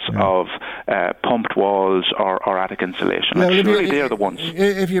retrofits of pumped walls or attic insulation. Yeah, they're the ones.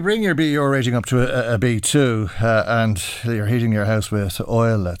 If you bring your BER rating up to a B2 and you're heating your house with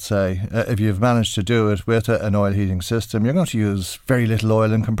oil, let's say, if you've managed to do it with an oil heating system, you're going to use very little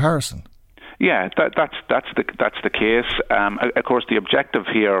oil in comparison. Yeah, that's the case. Of course, the objective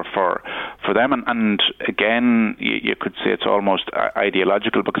here for them, and again, you could say it's almost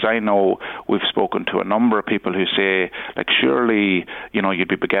ideological, because I know we've spoken to a number of people who say, like, surely you'd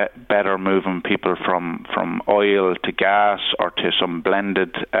be better moving people from oil to gas or to some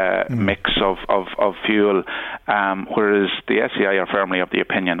blended mix of fuel, whereas the SEI are firmly of the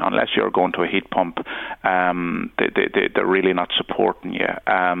opinion, unless you're going to a heat pump, they're really not supporting you.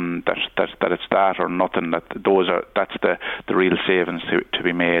 That it's that or nothing. That's the real savings to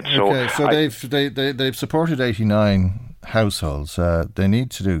be made. Okay, so they've supported 89 households. They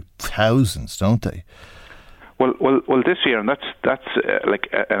need to do thousands, don't they? Well, this year, and that's like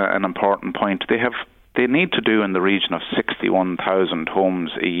an important point. They need to do in the region of 61,000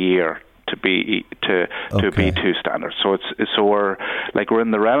 homes a year to be to B2 standards. So we're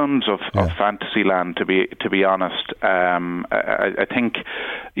in the realms of fantasy land, to be honest. I think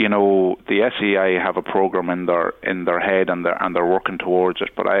the SEI have a program in their head and they're working towards it.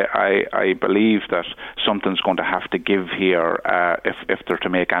 But I believe that something's going to have to give here if they're to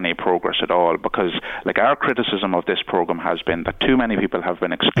make any progress at all. Because like our criticism of this program has been that too many people have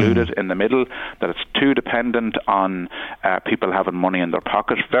been excluded in the middle, that it's too dependent on people having money in their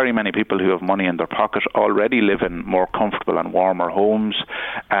pocket. Very many people who have money in their pocket already live in more comfortable and warmer homes.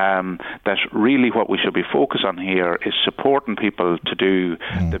 That really what we should be focused on here is supporting people to do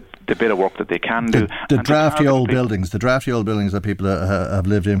the bit of work that they can do. The drafty old buildings that people have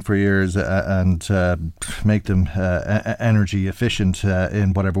lived in for years and make them energy efficient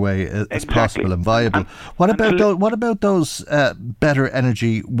in whatever way is possible and viable. What about those better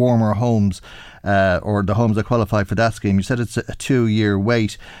energy warmer homes? Or the homes that qualify for that scheme? You said it's a 2-year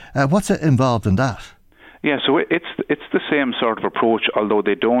wait. What's involved in that? Yeah, so it's the same sort of approach, although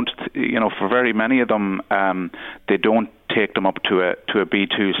they don't, for very many of them, they don't take them up to a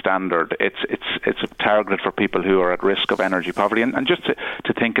B2 standard. It's targeted for people who are at risk of energy poverty. And just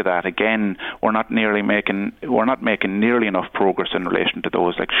to think of that again, we're not making nearly enough progress in relation to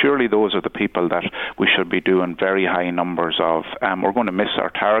those. Like, surely those are the people that we should be doing very high numbers of. We're going to miss our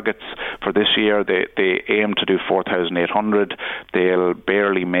targets for this year. They aim to do 4,800. They'll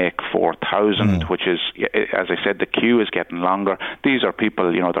barely make 4,000, which is, as I said, the queue is getting longer. These are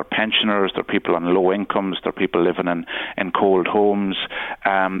people, they're pensioners, they're people on low incomes, they're people living in cold homes,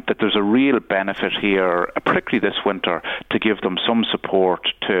 that there's a real benefit here, particularly this winter, to give them some support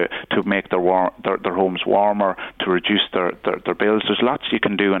to make their homes warmer, to reduce their bills. There's lots you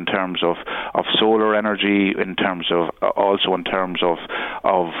can do in terms of solar energy, in terms of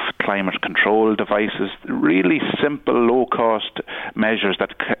climate control devices, really simple, low-cost measures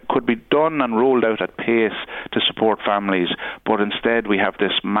that could be done and rolled out at pace to support families, but instead we have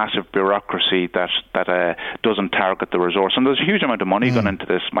this massive bureaucracy that doesn't target the resource. And there's a huge amount of money going into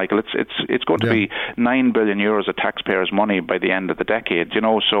this, Michael. It's going to be €9 billion of taxpayers' money by the end of the decade.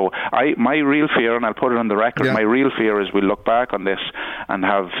 So my real fear, and I'll put it on the record, my real fear is we look back on this and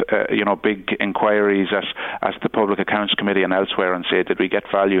have big inquiries at the Public Accounts Committee and elsewhere and say, did we get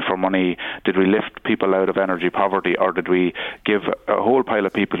value for money? Did we lift people out of energy poverty, or did we give a whole pile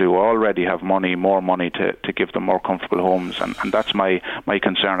of people who already have money more money to give them more comfortable homes? And that's my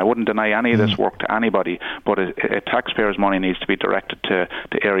concern. I wouldn't deny any of this work to anybody, but taxpayers' money needs to be directed to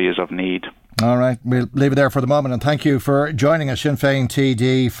areas of need. All right, we'll leave it there for the moment, and thank you for joining us. Sinn Féin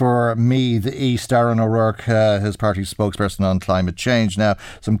TD for Meath East, Darren O'Rourke, his party spokesperson on climate change. Now,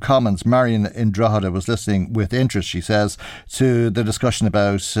 some comments. Marion in Drogheda was listening with interest, she says, to the discussion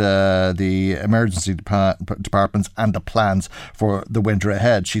about the emergency departments and the plans for the winter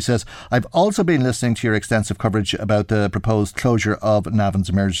ahead. She says, I've also been listening to your extensive coverage about the proposed closure of Navan's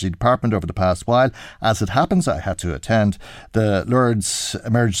emergency department over the past while. As it happens, I had to attend the Lourdes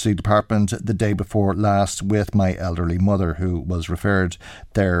emergency department the day before last with my elderly mother, who was referred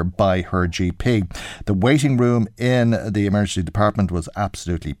there by her GP. The waiting room in the emergency department was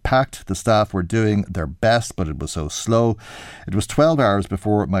absolutely packed. The staff were doing their best, but it was so slow. It was 12 hours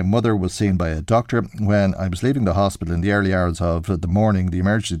before my mother was seen by a doctor. When I was leaving the hospital in the early hours of the morning, the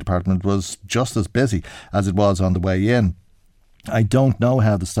emergency department was just as busy as it was on the way in. I don't know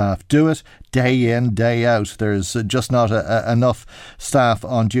how the staff do it day in, day out. There's just not enough staff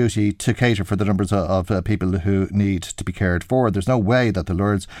on duty to cater for the numbers of people who need to be cared for. There's no way that the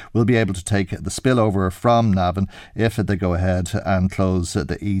Lourdes will be able to take the spillover from Navan if they go ahead and close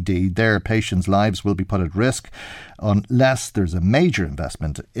the ED. Their patients' lives will be put at risk unless there's a major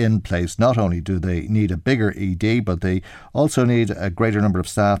investment in place. Not only do they need a bigger ED, but they also need a greater number of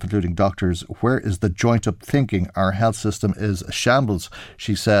staff, including doctors. Where is the joint-up thinking? Our health system is a shambles,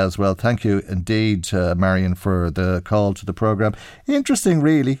 she says. Well, thank you indeed, Marion, for the call to the programme. Interesting,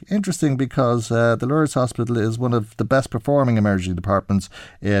 really. Interesting, because the Lourdes Hospital is one of the best performing emergency departments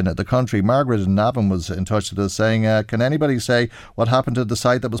in the country. Margaret in Navan was in touch with us saying, can anybody say what happened to the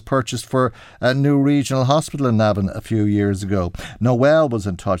site that was purchased for a new regional hospital in Navan a few years ago? Noelle was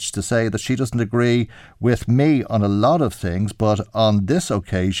in touch to say that she doesn't agree with me on a lot of things, but on this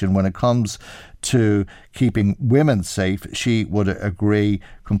occasion, when it comes to keeping women safe, she would agree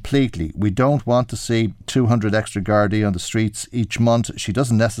completely. We don't want to see 200 extra Gardaí on the streets each month. She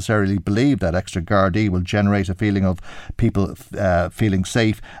doesn't necessarily believe that extra Gardaí will generate a feeling of people feeling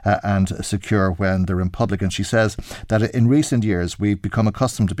safe and secure when they're in public. And she says that in recent years we've become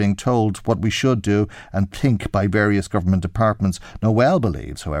accustomed to being told what we should do and think by various government departments. Noelle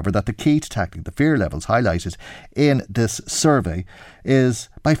believes, however, that the key to tackling the fear levels highlighted in this survey is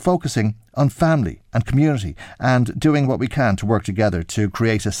by focusing on family and community and doing what we can to work together to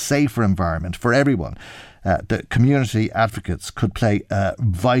create a safer environment for everyone. The community advocates could play a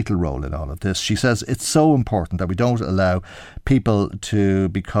vital role in all of this. She says it's so important that we don't allow people to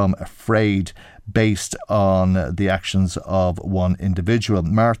become afraid based on the actions of one individual.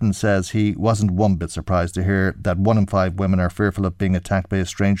 Martin says he wasn't one bit surprised to hear that 1 in 5 women are fearful of being attacked by a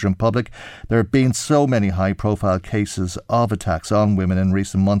stranger in public. There have been so many high-profile cases of attacks on women in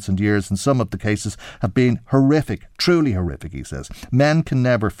recent months and years, and some of the cases have been horrific, truly horrific, he says. Men can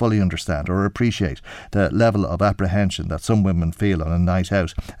never fully understand or appreciate the level of apprehension that some women feel on a night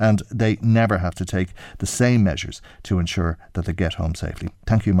out, and they never have to take the same measures to ensure that they get home safely.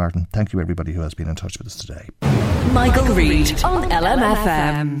 Thank you, Martin. Thank you, everybody who has been in touch with us today. Michael Reid on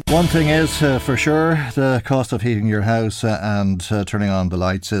LMFM. One thing is for sure, the cost of heating your house and turning on the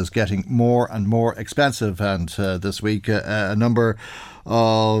lights is getting more and more expensive, and this week a number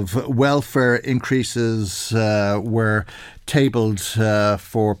of welfare increases were tabled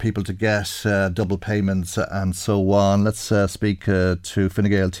for people to get double payments and so on. Let's speak to Fine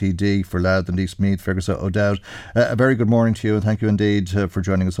Gael TD for Louth and East Meath, Fergus O'Dowd. A very good morning to you, and thank you indeed for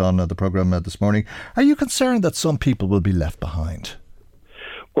joining us on the programme this morning. Are you concerned that some people will be left behind?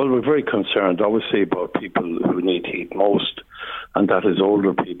 Well, we're very concerned, obviously, about people who need heat most, and that is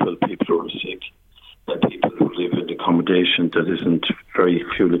older people, people who are sick, people who live in accommodation that isn't very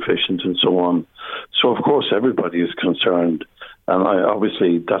fuel efficient and so on. So, of course, everybody is concerned, and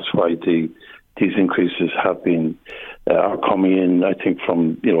obviously that's why these increases have been are coming in. I think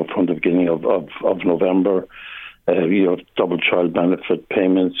from the beginning of November. Double child benefit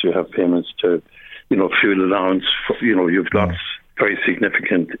payments. You have payments to fuel allowance. You've got very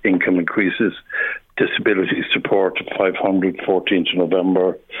significant income increases. Disability support 500 14th of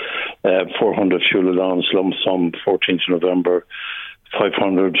November, 400 fuel allowance lump sum 14th of November,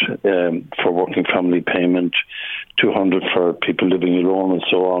 500 for working family payment, 200 for people living alone and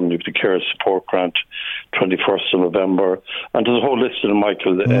so on. You have the care support grant 21st of November, and there's a whole list of them,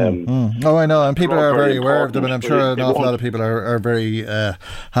 Michael. Oh, I know, and people are very aware of them, and I'm sure an awful lot of people are very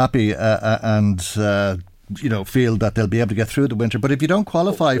happy and feel that they'll be able to get through the winter. But if you don't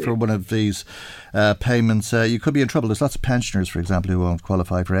qualify for one of these payments, you could be in trouble. There's lots of pensioners, for example, who won't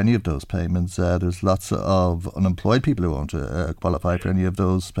qualify for any of those payments. There's lots of unemployed people who won't qualify for any of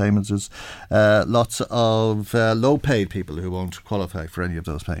those payments. There's lots of low-paid people who won't qualify for any of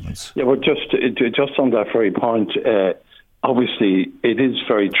those payments. Yeah, but just on that very point, obviously, it is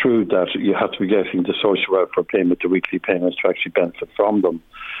very true that you have to be getting the social welfare payment, the weekly payments, to actually benefit from them.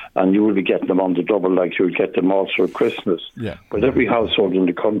 And you will be getting them on the double like you would get them also at Christmas. Yeah. But every household in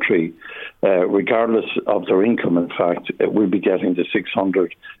the country, regardless of their income, in fact, will be getting the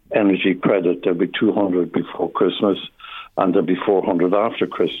 600 energy credit. There'll be 200 before Christmas and there'll be 400 after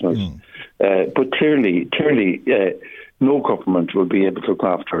Christmas. But clearly, no government will be able to look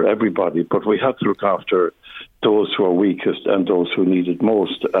after everybody, but we have to look after those who are weakest and those who need it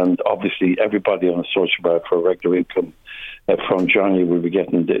most. And obviously, everybody on a social welfare regular income from January will be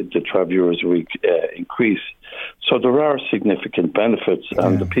getting the €12 a week increase. So there are significant benefits,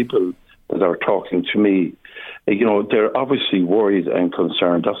 and the people that are talking to me, they're obviously worried and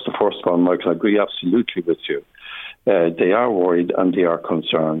concerned. That's the first one, Michael. I agree absolutely with you. They are worried and they are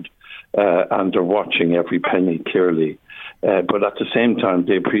concerned, and they're watching every penny clearly. But at the same time,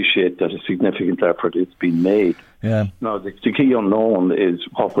 they appreciate that a significant effort is being made. Yeah. Now, the key unknown is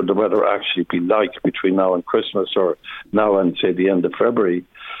what will the weather actually be like between now and Christmas, or now and, say, the end of February.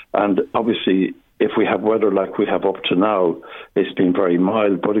 And obviously, if we have weather like we have up to now, it's been very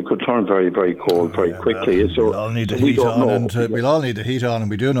mild, but it could turn very, very cold very quickly. So we'll all need the heat on, and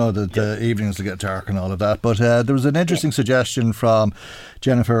we do know that the evenings will get dark and all of that. But there was an interesting suggestion from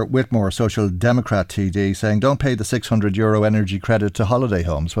Jennifer Whitmore, Social Democrat TD, saying don't pay the €600 energy credit to holiday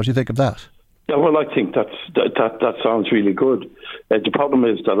homes. What do you think of that? Yeah, well, I think that sounds really good. The problem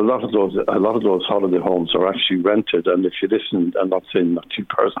is that a lot of those holiday homes are actually rented, and if you listen, I'm not saying not you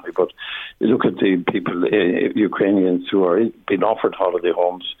personally, but you look at the people, Ukrainians who are being offered holiday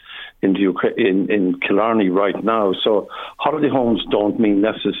homes in Killarney right now. So holiday homes don't mean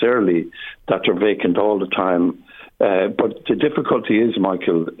necessarily that they're vacant all the time. But the difficulty is,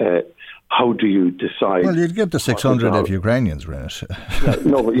 Michael, how do you decide? Well, you'd give the 600 if Ukrainians were in it.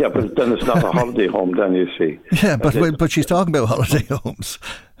 But then it's not a holiday home, then, you see. Yeah, but she's talking about holiday homes.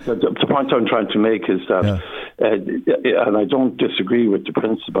 The point I'm trying to make is that, and I don't disagree with the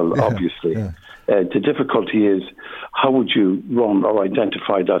principle, obviously. The difficulty is, how would you run or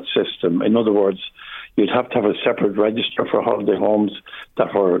identify that system? In other words, you'd have to have a separate register for holiday homes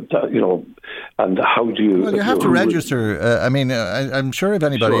and how do you? Well, you have to register. I'm sure if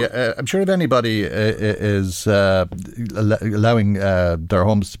anybody, is allowing their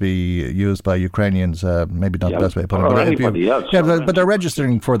homes to be used by Ukrainians, maybe not the best way to put it, or anybody else. But they're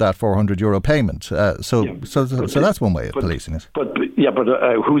registering for that €400 payment. So that's one way of policing it. But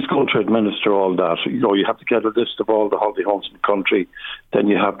who's going to administer all that? You have to get a list of all the holiday homes in the country. Then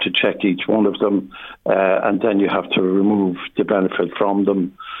you have to check each one of them, and then you have to remove the benefit from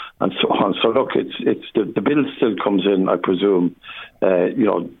them, and so on. So look, it's the bill still comes in, I presume,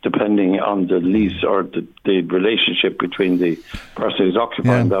 depending on the lease or the relationship between the person who's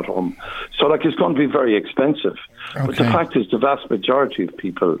occupying that home. So it's going to be very expensive. Okay. But the fact is, the vast majority of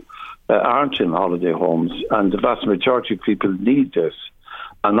people aren't in holiday homes, and the vast majority of people need this.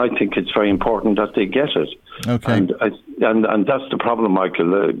 And I think it's very important that they get it. Okay. And that's the problem,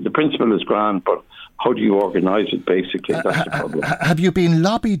 Michael. The principle is grand, but how do you organise it, basically? That's the problem. Have you been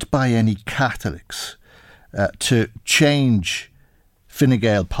lobbied by any Catholics to change Fine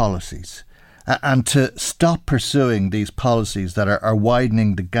Gael policies and to stop pursuing these policies that are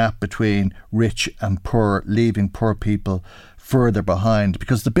widening the gap between rich and poor, leaving poor people further behind?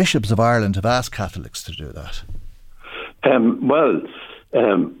 Because the bishops of Ireland have asked Catholics to do that.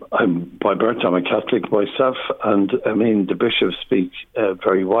 By birth, I'm a Catholic myself, and the bishops speak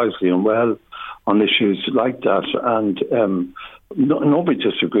very wisely and well on issues like that, and nobody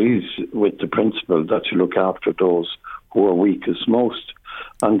disagrees with the principle that you look after those who are weakest most.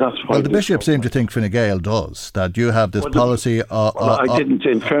 And that's why. Well, the bishops seem to think Fine Gael does, that you have this policy. I didn't,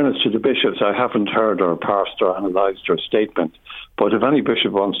 in fairness to the bishops, I haven't heard or parsed or analysed their statement. But if any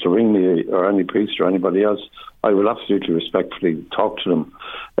bishop wants to ring me, or any priest or anybody else, I will absolutely respectfully talk to them.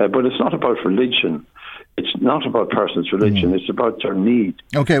 But it's not about religion. It's not about person's religion. It's about their need.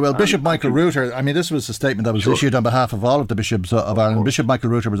 Okay, well, Bishop Michael Reuter, this was a statement that was issued on behalf of all of the bishops of Ireland. Bishop Michael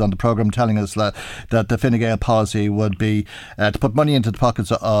Reuter was on the programme telling us that the Fine Gael policy would be to put money into the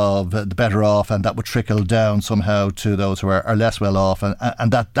pockets of the better off, and that would trickle down somehow to those who are less well off,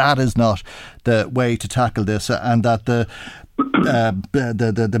 and that is not the way to tackle this, and that the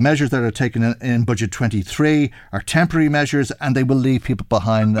measures that are taken in Budget 23 are temporary measures, and they will leave people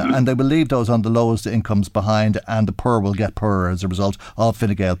behind, and they will leave those on the lowest incomes behind, and the poor will get poorer as a result of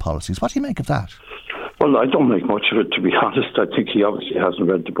Fine Gael policies. What do you make of that? Well, I don't make much of it, to be honest. I think he obviously hasn't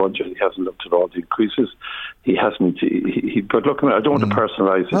read the budget. He hasn't looked at all the increases. He hasn't. But look, I don't want to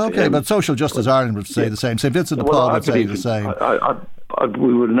personalise it. Okay, but Social Justice Ireland would say the same. St Vincent de Paul would say the same.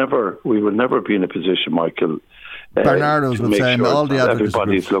 We will never be in a position, Michael, Bernardo's would say all the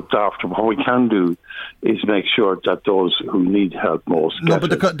everybody's looked after. What we can do is make sure that those who need help most get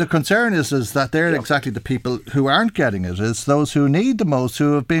it. But the concern is that they're exactly the people who aren't getting it. It's those who need the most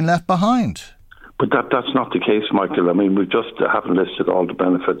who have been left behind. But that's not the case, Michael. I mean, we just haven't listed all the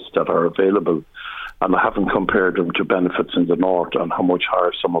benefits that are available, and I haven't compared them to benefits in the north and how much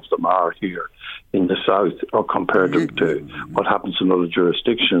higher some of them are here in the south, or compared them to what happens in other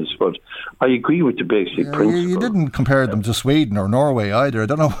jurisdictions. But I agree with the basic principle. You didn't compare them to Sweden or Norway either. I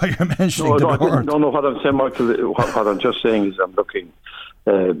don't know why you're mentioning the north. No, what I'm saying, Michael, what I'm just saying is I'm looking.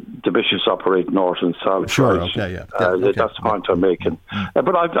 The bishops operate north and south. Sure, right? okay, yeah. That's the point I'm making.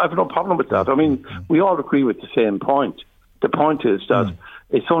 But I've no problem with that. I mean, we all agree with the same point. The point is that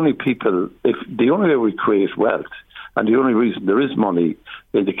it's only people, if the only way we create wealth, and the only reason there is money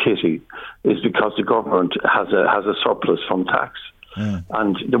in the kitty is because the government has a surplus from tax.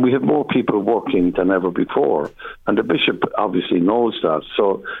 And then we have more people working than ever before, and the bishop obviously knows that.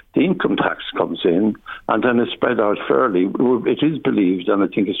 So the income tax comes in, and then it's spread out fairly. It is believed, and I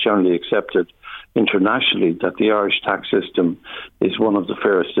think it's generally accepted internationally, that the Irish tax system is one of the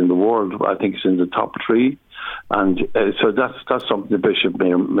fairest in the world. I think it's in the top 3. And so that's something the bishop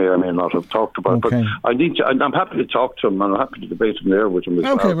may or may not have talked about. Okay. But I'm happy to talk to him, and I'm happy to debate him there with him as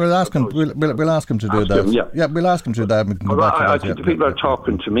well. Okay, we'll ask him. We'll ask him to do that. Yeah, we'll ask him to do that. I think the people are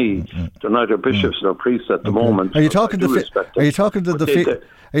talking to me. They're neither bishops nor priests at the moment. Are you talking to the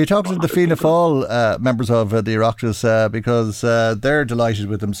Fianna Fáil members of the Oireachtas, because they're delighted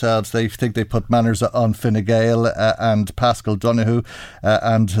with themselves? They think they put manners on Fine Gael and Paschal Donoghue,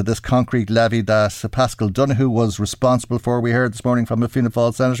 and this concrete levy that Paschal Donoghue was responsible for, we heard this morning from a Fianna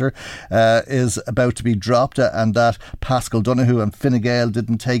Fáil senator, is about to be dropped, and that Paschal Donoghue and Fine Gael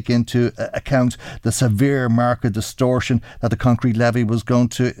didn't take into account the severe market distortion that the concrete levy was going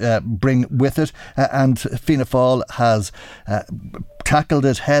to bring with it, and Fianna Fáil has tackled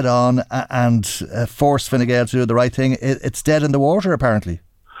it head on and forced Fine Gael to do the right thing. It's dead in the water, apparently.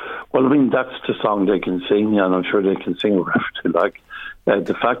 Well, I mean, that's the song they can sing, and I'm sure they can sing whatever they like.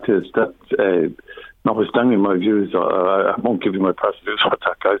 The fact is that, notwithstanding my views, I won't give you my personal views what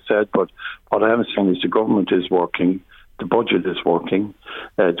that guy said, but what I am saying is the government is working, the budget is working,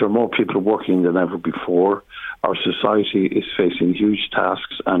 there are more people working than ever before. Our society is facing huge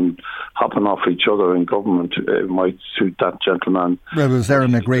tasks, and hopping off each other in government might suit that gentleman. Well, it was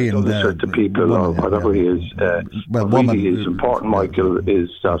Aaron McGree and the people, or whatever he is. What really is important, Michael,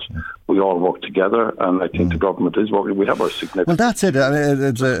 is that we all work together, and I think the government is working. We have our significant... Well, that's it.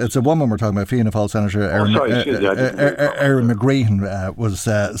 It's a woman we're talking about. Fianna Fáil Senator Aaron McGree was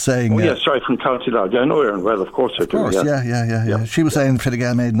saying... from County Louth. I know Aaron well, of course I do. Of course, yeah. She was saying Fine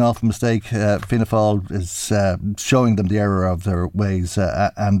Gael made an awful mistake. Fianna Fáil is showing them the error of their ways,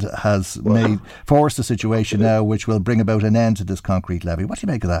 and has forced a situation now which will bring about an end to this concrete levy. What do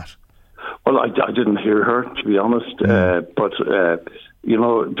you make of that? Well, I didn't hear her, to be honest, but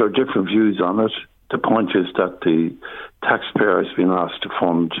there are different views on it. The point is that the taxpayer has been asked to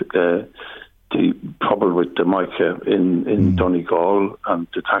fund the trouble with the Mica in Donegal, and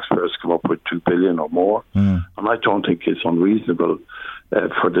the taxpayers come up with $2 billion or more. And I don't think it's unreasonable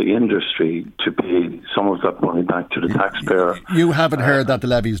for the industry to pay some of that money back to the taxpayer. You haven't heard that the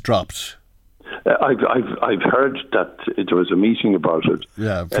levy's dropped? I've heard that there was a meeting about it.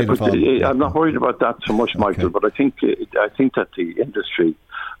 Yeah, I'm not worried about that so much, Michael. But I think that the industry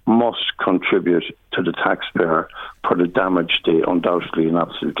must contribute to the taxpayer for the damage they undoubtedly and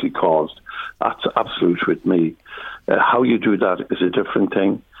absolutely caused. That's absolute with me. How you do that is a different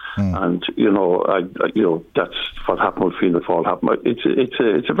thing. And that's what happened with Fianna Fáil.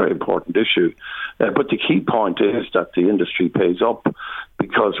 It's a very important issue, but the key point is that the industry pays up,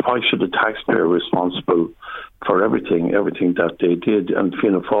 because why should the taxpayer be responsible for everything that they did? And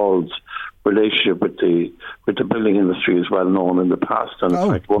Fianna Fáil's relationship with the building industry is well known in the past, and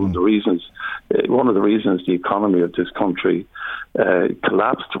in fact one of the reasons the economy of this country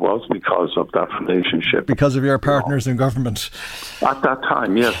collapsed was because of that relationship. Because of your partners in government. At that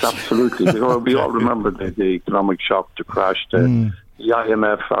time, yes, absolutely. We all remember the economic shock, the crash, the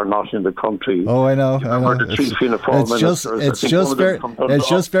IMF are not in the country. Oh, I know. It's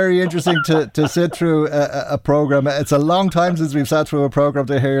just very interesting to sit through a programme. It's a long time since we've sat through a programme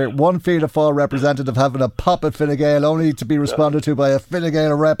to hear one Fianna Fáil representative having a pop at Fine Gael, only to be responded to by a Fine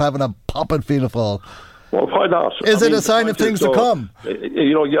Gael rep having a pop at Fianna Fáil. Well, why not? Is it a sign of things to come?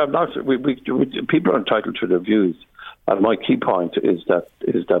 People are entitled to their views. And my key point is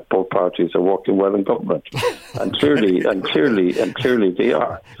that both parties are working well in government, and clearly they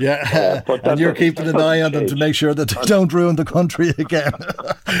are. Yeah, and you're keeping an eye on them to make sure that they don't ruin the country again.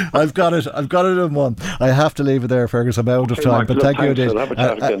 I've got it in one. I have to leave it there, Fergus. I'm out of time, but thank you indeed.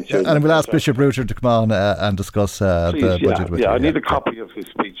 And we'll ask Bishop Rooter to come on and discuss the budget with you. I need a copy of his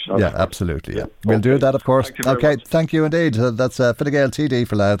speech. Yeah, absolutely. Yeah, we'll do that, of course. Thank you indeed. That's Fine Gael TD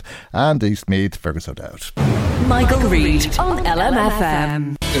for Louth and Eastmeath, Fergus O'Dowd. Michael Reid on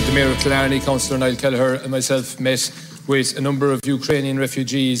LMFM. The Mayor of Killarney, Councillor Niall Kelleher, and myself met with a number of Ukrainian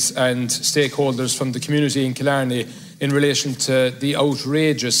refugees and stakeholders from the community in Killarney in relation to the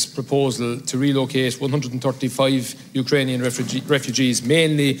outrageous proposal to relocate 135 Ukrainian refugees,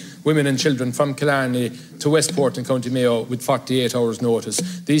 mainly women and children, from Killarney to Westport in County Mayo with 48 hours notice.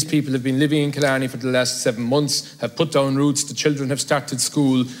 These people have been living in Killarney for the last 7 months, have put down roots, the children have started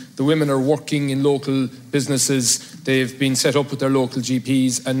school, the women are working in local businesses, they've been set up with their local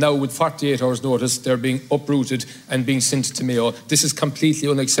GPs, and now with 48 hours notice they're being uprooted and being sent to Mayo. This is completely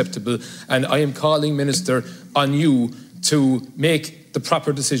unacceptable, and I am calling, Minister, on you to make the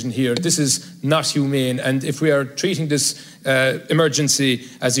proper decision here. This is not humane, and if we are treating this emergency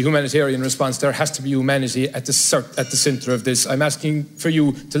as a humanitarian response, there has to be humanity at the centre of this. I'm asking for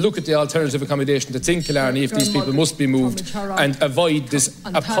you to look at the alternative accommodation that's in Killarney if these people must be moved, and avoid this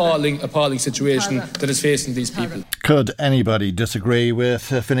appalling situation that is facing these people. Could anybody disagree with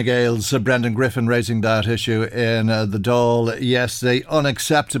Fine Gael's Brendan Griffin raising that issue in the Dáil yesterday?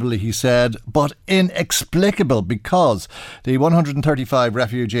 Unacceptable, he said, but inexplicable, because the 135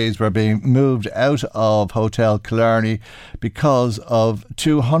 refugees were being moved out of Hotel Killarney because of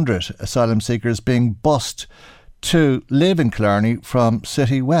 200 asylum seekers being bused to live in Killarney from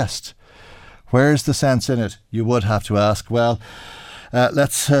City West. Where's the sense in it, you would have to ask? Well,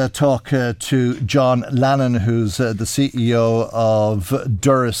 let's talk to John Lannon, who's the CEO of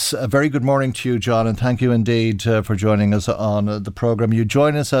Durrus. A very good morning to you, John, and thank you indeed for joining us on the programme. You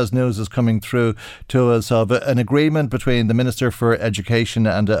join us as news is coming through to us of an agreement between the Minister for Education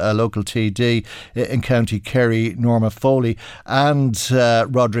and a local TD in County Kerry, Norma Foley, and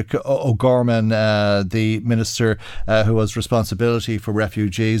Roderick O'Gorman, the Minister who has responsibility for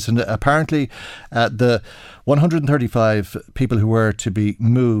refugees. And apparently the 135 people who were to be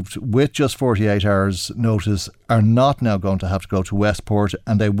moved with just 48 hours notice are not now going to have to go to Westport,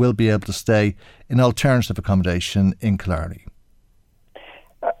 and they will be able to stay in alternative accommodation in Killarney.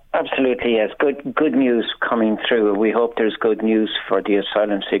 Absolutely, yes. Good news coming through. We hope there's good news for the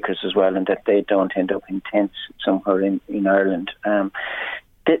asylum seekers as well, and that they don't end up in tents somewhere in Ireland.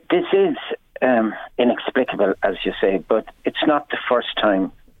 This is inexplicable, as you say, but it's not the first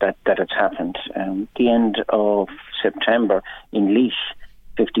time that it's happened. The end of September in Laois,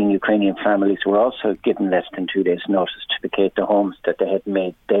 15 Ukrainian families were also given less than 2 days' notice to vacate the homes that they had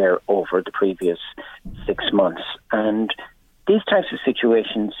made there over the previous 6 months. And these types of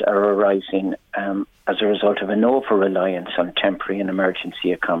situations are arising as a result of an over-reliance on temporary and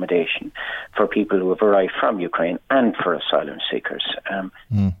emergency accommodation for people who have arrived from Ukraine and for asylum seekers.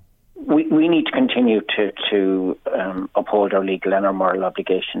 We need to continue to uphold our legal and our moral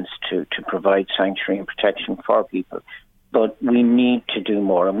obligations to provide sanctuary and protection for people. But we need to do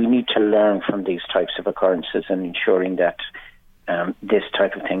more, and we need to learn from these types of occurrences and ensuring that this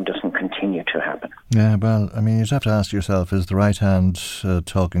type of thing doesn't continue to happen. Yeah, well, I mean, you'd have to ask yourself, is the right hand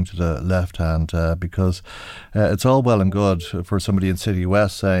talking to the left hand? Because it's all well and good for somebody in City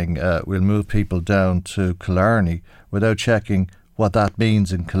West saying we'll move people down to Killarney without checking what that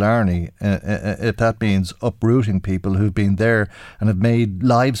means in Killarney, if that means uprooting people who've been there and have made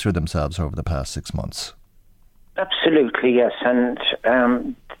lives for themselves over the past 6 months. Absolutely, yes. And,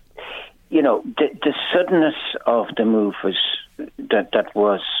 the suddenness of the move that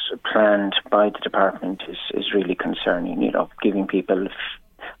was planned by the department is really concerning, giving people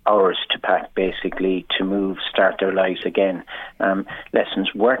hours to pack, basically, to move, start their lives again.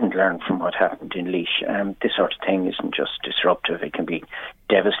 Lessons weren't learned from what happened in Laois. This sort of thing isn't just disruptive. It can be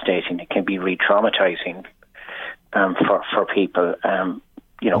devastating. It can be re-traumatizing for people,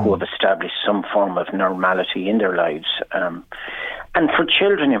 who have established some form of normality in their lives. And for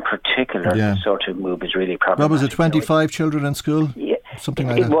children in particular, this sort of move is really problematic. What was it, 25 children in school? Yeah, something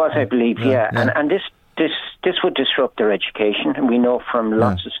like that? It was, I believe, yeah. And this would disrupt their education, and we know from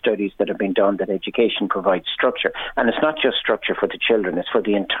lots of studies that have been done that education provides structure, and it's not just structure for the children, it's for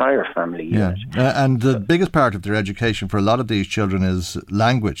the entire family unit. And the biggest part of their education for a lot of these children is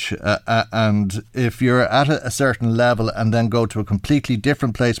language, and if you're at a certain level and then go to a completely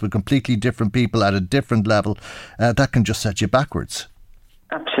different place with completely different people at a different level, that can just set you backwards.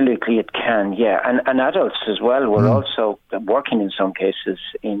 Absolutely, it can, yeah. And adults as well were also working in some cases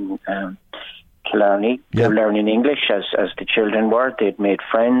in Killarney. They were learning English as the children were. They'd made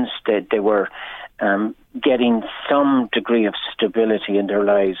friends. They were getting some degree of stability in their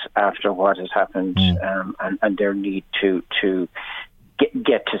lives after what has happened, and their need to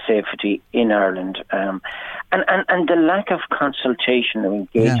get to safety in Ireland. And the lack of consultation and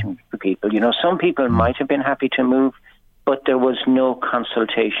engagement for people. You know, some people might have been happy to move, but there was no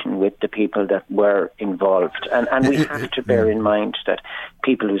consultation with the people that were involved. And we have to bear in mind that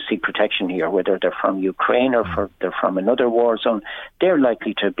people who seek protection here, whether they're from Ukraine or they're from another war zone, they're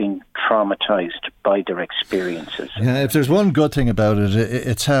likely to have been traumatised by their experiences. Yeah, if there's one good thing about it,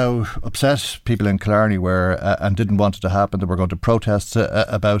 it's how upset people in Killarney were and didn't want it to happen. They were going to protest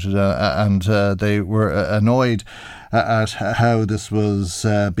about it and they were annoyed at how this was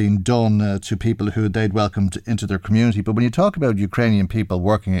being done to people who they'd welcomed into their community. But when you talk about Ukrainian people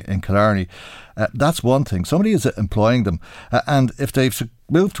working in Killarney, that's one thing. Somebody is employing them. And if they've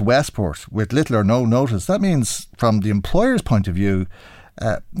moved to Westport with little or no notice, that means from the employer's point of view,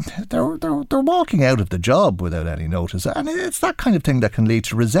 they're walking out of the job without any notice. And it's that kind of thing that can lead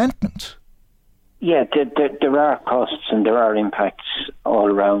to resentment. Yeah, there are costs and there are impacts all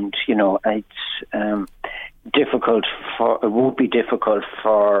around. You know, it's it would be difficult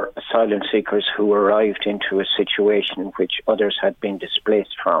for asylum seekers who arrived into a situation in which others had been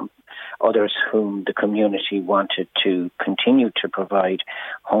displaced from, others whom the community wanted to continue to provide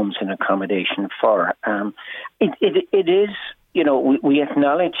homes and accommodation for. It is, you know, we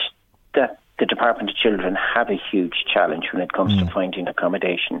acknowledge that the Department of Children have a huge challenge when it comes to finding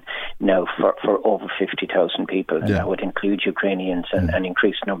accommodation now for over 50,000 people, and that would include Ukrainians and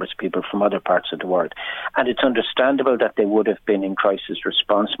increased numbers of people from other parts of the world. And it's understandable that they would have been in crisis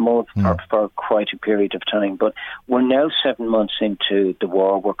response mode for quite a period of time. But we're now 7 months into the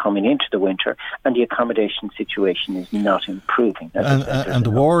war, we're coming into the winter, and the accommodation situation is not improving. And the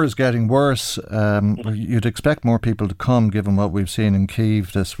war is getting worse. You'd expect more people to come, given what we've seen in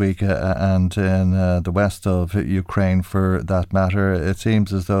Kyiv this week and in the west of Ukraine for that matter. It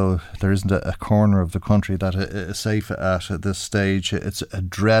seems as though there isn't a corner of the country that is safe at this stage. It's a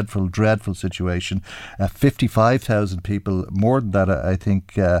dreadful, dreadful situation. 55,000 people, more than that I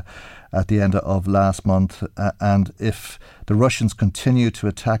think, at the end of last month. And if the Russians continue to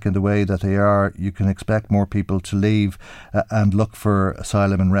attack in the way that they are, you can expect more people to leave and look for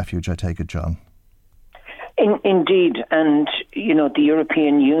asylum and refuge, I take it, John. Indeed, and you know, the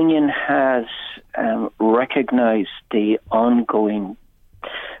European Union has recognised the ongoing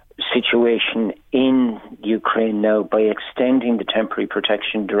situation in Ukraine now by extending the temporary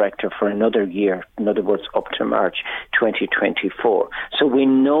protection directive for another year, in other words, up to March 2024. So we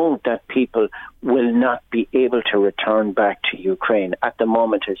know that people will not be able to return back to Ukraine. At the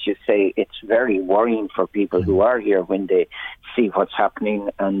moment, as you say, it's very worrying for people who are here when they see what's happening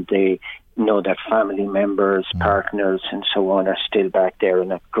and they know that family members, partners and so on are still back there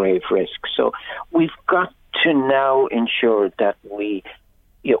and at grave risk. So we've got to now ensure that we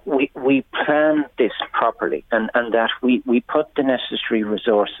plan this properly and that we put the necessary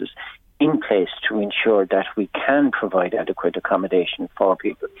resources in place to ensure that we can provide adequate accommodation for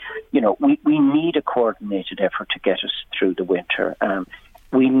people. You know, we need a coordinated effort to get us through the winter.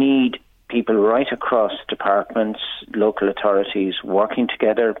 We need people right across departments, local authorities working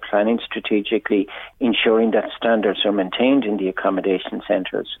together, planning strategically, ensuring that standards are maintained in the accommodation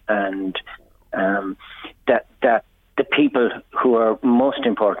centres, and that the people who are most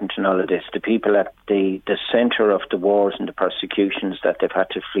important in all of this, the people at the centre of the wars and the persecutions that they've had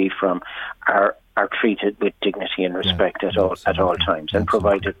to flee from, are treated with dignity and respect at all times, and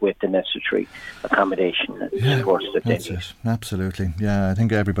provided with the necessary accommodation and support that they need. Absolutely. Yeah, I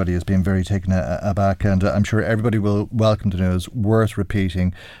think everybody has been very taken aback, and I'm sure everybody will welcome the news. Worth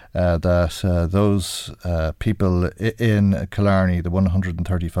repeating that those people in Killarney, the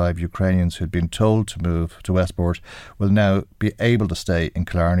 135 Ukrainians who'd been told to move to Westport, will now be able to stay in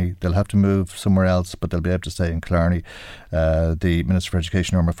Killarney. They'll have to move somewhere else, but they'll be able to stay in Killarney. The Minister for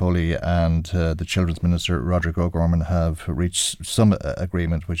Education, Norma Foley, and the Children's Minister, Roderick O'Gorman, have reached some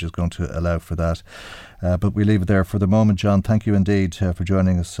agreement which is going to allow for that. But we leave it there for the moment. John, thank you indeed for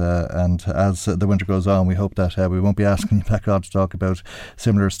joining us. And as the winter goes on, we hope that we won't be asking you back on to talk about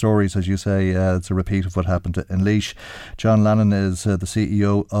similar stories. As you say, it's a repeat of what happened in Laois. John Lannon is the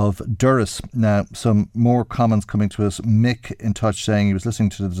CEO of Durrus. Now, some more comments coming to us. Mick in touch saying he was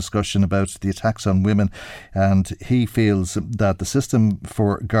listening to the discussion about the attacks on women, and he feels that the system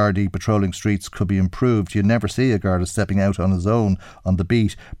for Gardaí patrolling streets could be improved. You never see a Garda stepping out on his own on the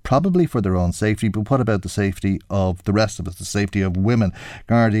beat, probably for their own safety, but what about the safety of the rest of us, the safety of women?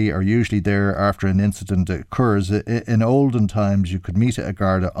 Gardaí are usually there after an incident occurs. In olden times, you could meet a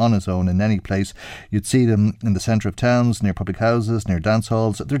Garda on his own in any place. You'd see them in the centre of towns, near public houses, near dance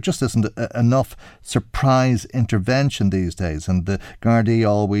halls. There just isn't enough surprise intervention these days, and the Gardaí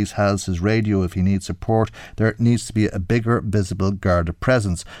always has his radio if he needs support. There needs to be a bigger visible Garda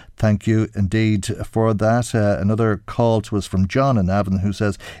presence. Thank you indeed for that. Another call to us from John in Avon, who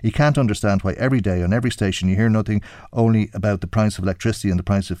says he can't understand why every day on every station you hear nothing only about the price of electricity and the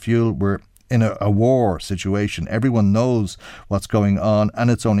price of fuel. We're in a war situation. Everyone knows what's going on, and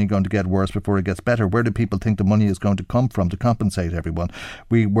it's only going to get worse before it gets better. Where do people think the money is going to come from to compensate everyone?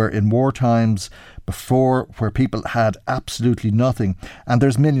 We were in war times before where people had absolutely nothing, and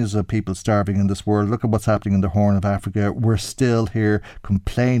there's millions of people starving in this world. Look at what's happening in the Horn of Africa. We're still here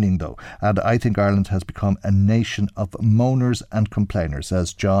complaining though, and I think Ireland has become a nation of moaners and complainers,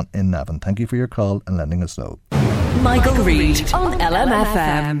 says John in Navan. Thank you for your call and letting us know. Michael Reid on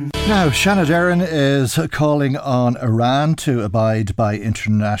LMFM. Now, Shannon Doran is calling on Iran to abide by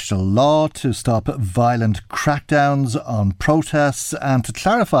international law, to stop violent crackdowns on protests, and to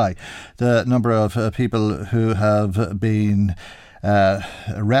clarify the number of people who have been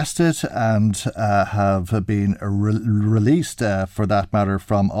arrested and have been released, for that matter,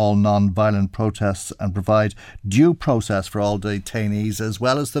 from all non-violent protests, and provide due process for all detainees, as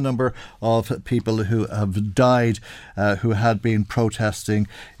well as the number of people who have died who had been protesting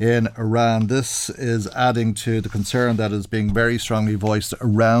in Iran. This is adding to the concern that is being very strongly voiced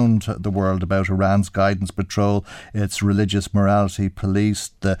around the world about Iran's guidance patrol, its religious morality police,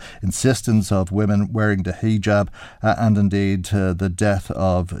 the insistence of women wearing the hijab, and indeed the death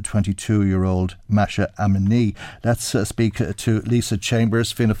of 22-year-old Masha Amini. Let's speak to Lisa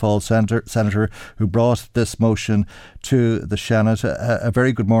Chambers, Fianna Fáil Senator, who brought this motion to the Senate. A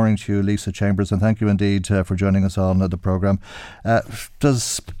very good morning to you, Lisa Chambers, and thank you indeed for joining us on the programme.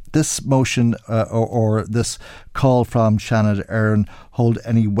 Does this motion or this call from Shannon Doran hold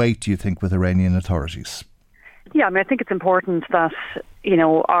any weight, do you think, with Iranian authorities? Yeah, I mean, I think it's important that, you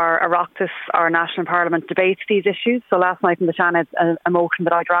know, our Oireachtas, our national parliament, debates these issues. So last night in the Senate, a motion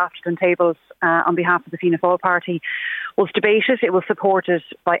that I drafted and tabled on behalf of the Fianna Fáil party was debated. It was supported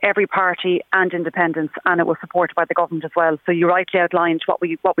by every party and independents, and it was supported by the government as well. So you rightly outlined what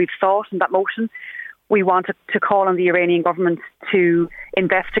we've sought in that motion. We wanted to call on the Iranian government to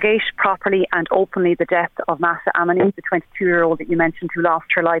investigate properly and openly the death of Masha Amini, the 22-year-old that you mentioned who lost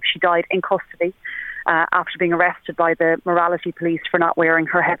her life. She died in custody after being arrested by the morality police for not wearing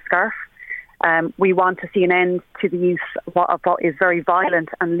her headscarf. We want to see an end to the use of what is very violent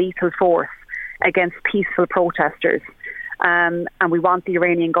and lethal force against peaceful protesters. And we want the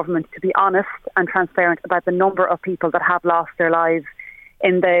Iranian government to be honest and transparent about the number of people that have lost their lives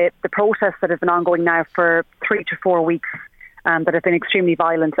in the protests that have been ongoing now for 3 to 4 weeks, that have been extremely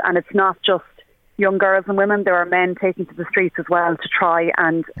violent. And it's not just young girls and women. There are men taking to the streets as well to try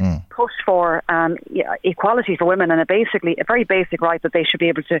and push for equality for women, and a very basic right that they should be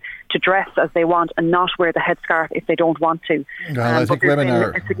able to dress as they want and not wear the headscarf if they don't want to. I think women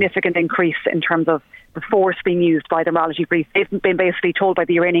are a significant increase in terms of the force being used by the morality police. They've been basically told by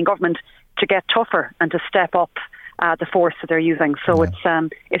the Iranian government to get tougher and to step up the force that they're using. So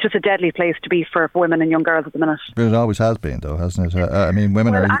it's just a deadly place to be for women and young girls at the minute. But it always has been, though, hasn't it? I mean,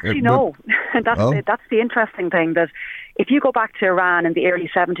 women are... Actually, no. That's the interesting thing, that if you go back to Iran in the early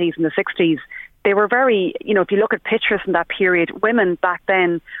 70s and the 60s, they were very, if you look at pictures from that period, women back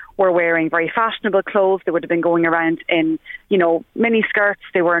then were wearing very fashionable clothes. They would have been going around in, mini skirts.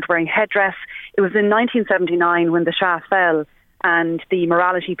 They weren't wearing headdress. It was in 1979 when the Shah fell and the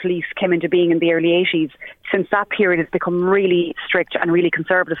morality police came into being in the early 80s. Since that period, it's become really strict and really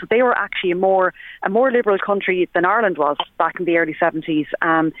conservative. So they were actually a more liberal country than Ireland was back in the early 70s.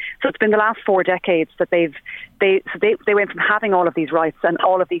 So it's been the last 4 decades that they went from having all of these rights and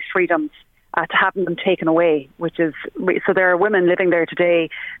all of these freedoms to having them taken away. So there are women living there today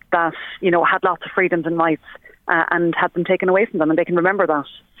that had lots of freedoms and rights and had them taken away from them, and they can remember that.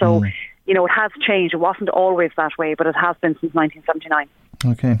 So. It has changed. It wasn't always that way, but it has been since 1979.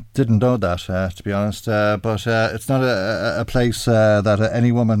 Okay, didn't know that, to be honest. But it's not a place that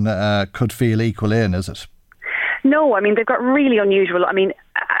any woman could feel equal in, is it? No, I mean, they've got really unusual... I mean,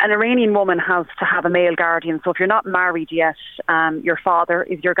 an Iranian woman has to have a male guardian. So if you're not married yet, your father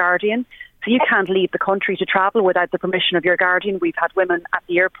is your guardian. So you can't leave the country to travel without the permission of your guardian. We've had women at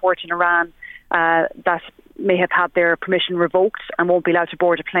the airport in Iran that may have had their permission revoked and won't be allowed to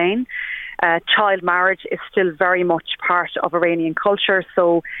board a plane. Child marriage is still very much part of Iranian culture.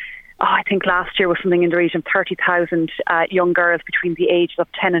 So I think last year was something in the region of 30,000 young girls between the ages of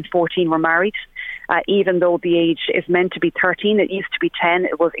 10 and 14 were married. Even though the age is meant to be 13, it used to be 10,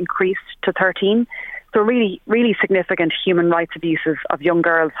 it was increased to 13. So really, really significant human rights abuses of young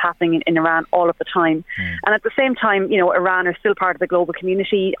girls happening in Iran all of the time. And at the same time, Iran are still part of the global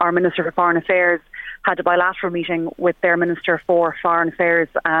community. Our Minister for Foreign Affairs had a bilateral meeting with their Minister for Foreign Affairs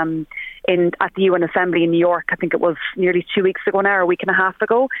at the UN Assembly in New York. I think it was nearly 2 weeks ago now, or a week and a half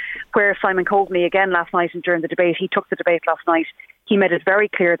ago, where Simon Coveney, again last night and during the debate, he took the debate last night. He made it very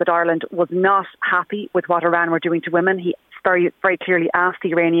clear that Ireland was not happy with what Iran were doing to women. He very, very clearly asked the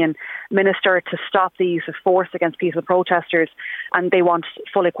Iranian minister to stop the use of force against peaceful protesters, and they want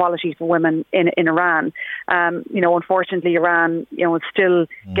full equality for women in Iran. Unfortunately, Iran, is still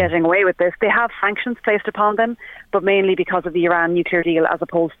getting away with this. They have sanctions placed upon them, but mainly because of the Iran nuclear deal, as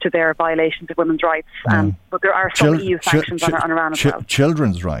opposed to their violations of women's rights. But there are some EU sanctions on Iran as well.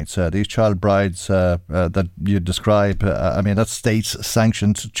 Children's rights, these child brides that you describe, that's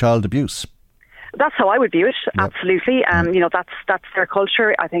state-sanctioned child abuse. That's how I would view it, absolutely. That's their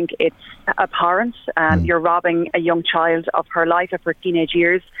culture. I think it's abhorrent. You're robbing a young child of her life, of her teenage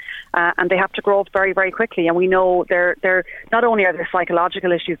years, and they have to grow up very, very quickly. And we know they're not only are there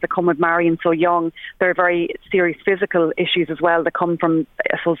psychological issues that come with marrying so young, there are very serious physical issues as well that come from,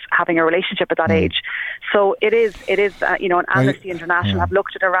 I suppose, having a relationship at that age. So it is. And Amnesty International have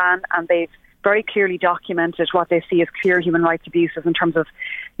looked at Iran, and they've very clearly documented what they see as clear human rights abuses in terms of,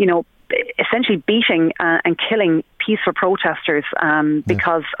 essentially beating and killing peaceful protesters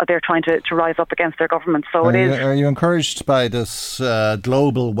because they're trying to rise up against their government. So Are you encouraged by this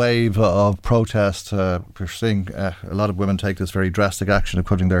global wave of protest? We're seeing a lot of women take this very drastic action of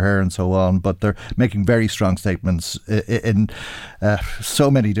cutting their hair and so on, but they're making very strong statements in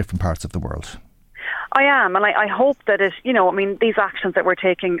so many different parts of the world. I am, and I hope that these actions that we're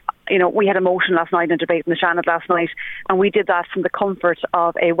taking, we had a motion last night in a debate in the Shannon last night, and we did that from the comfort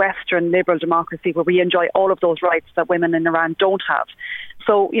of a Western liberal democracy where we enjoy all of those rights that women in Iran don't have.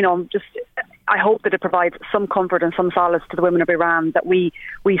 So, I hope that it provides some comfort and some solace to the women of Iran that we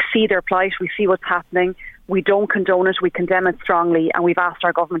see their plight, we see what's happening. We don't condone it, we condemn it strongly, and we've asked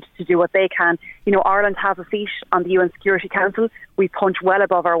our government to do what they can. Ireland has a seat on the UN Security Council. We punch well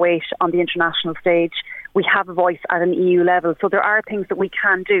above our weight on the international stage. We have a voice at an EU level. So there are things that we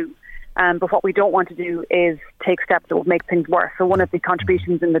can do. But what we don't want to do is take steps that would make things worse. So one of the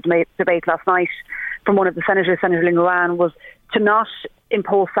contributions in the debate last night from one of the senators, Senator Linguan, was to not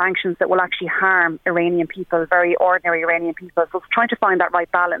impose sanctions that will actually harm Iranian people, very ordinary Iranian people. So it's trying to find that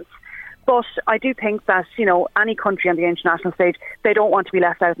right balance. But I do think that, any country on the international stage, they don't want to be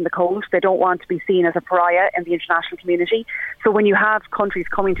left out in the cold. They don't want to be seen as a pariah in the international community. So when you have countries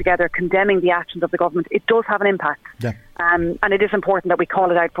coming together condemning the actions of the government, it does have an impact. Yeah. And it is important that we call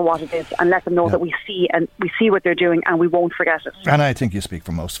it out for what it is and let them know that we see what they're doing and we won't forget it. And I think you speak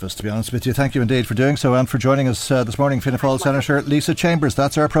for most of us, to be honest with you. Thank you indeed for doing so and for joining us this morning, Fianna Fáil Senator Lisa Chambers.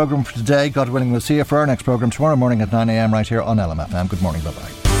 That's our programme for today. God willing, we'll see you for our next programme tomorrow morning at 9 a.m. right here on LMFM. Good morning.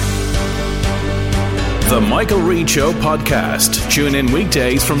 Bye-bye. The Michael Reid Show podcast. Tune in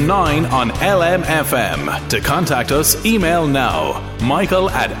weekdays from 9 on LMFM. To contact us, email now,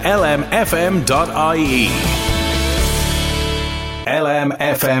 michael@lmfm.ie.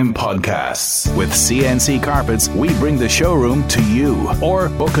 LMFM podcasts. With CNC Carpets, we bring the showroom to you. Or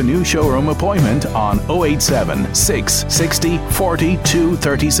book a new showroom appointment on 087 660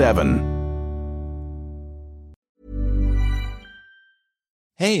 4237.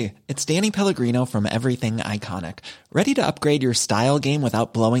 Hey, it's Danny Pellegrino from Everything Iconic. Ready to upgrade your style game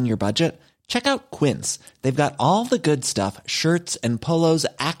without blowing your budget? Check out Quince. They've got all the good stuff, shirts and polos,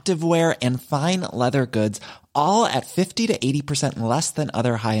 activewear, and fine leather goods, all at 50 to 80% less than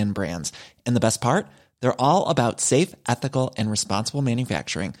other high-end brands. And the best part? They're all about safe, ethical, and responsible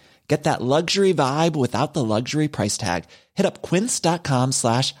manufacturing. Get that luxury vibe without the luxury price tag. Hit up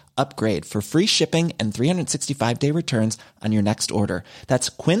quince.com/upgrade for free shipping and 365-day returns on your next order. That's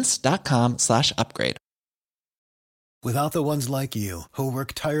quince.com/upgrade. Without the ones like you, who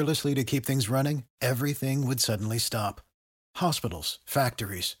work tirelessly to keep things running, everything would suddenly stop. Hospitals,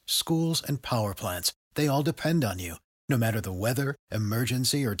 factories, schools, and power plants, they all depend on you. No matter the weather,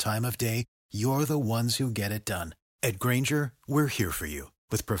 emergency, or time of day, you're the ones who get it done. At Grainger, we're here for you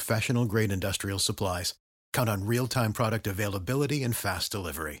with professional-grade industrial supplies. Count on real-time product availability and fast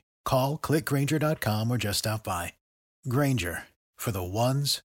delivery. Call, click Grainger.com, or just stop by. Grainger, for the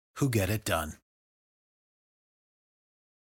ones who get it done.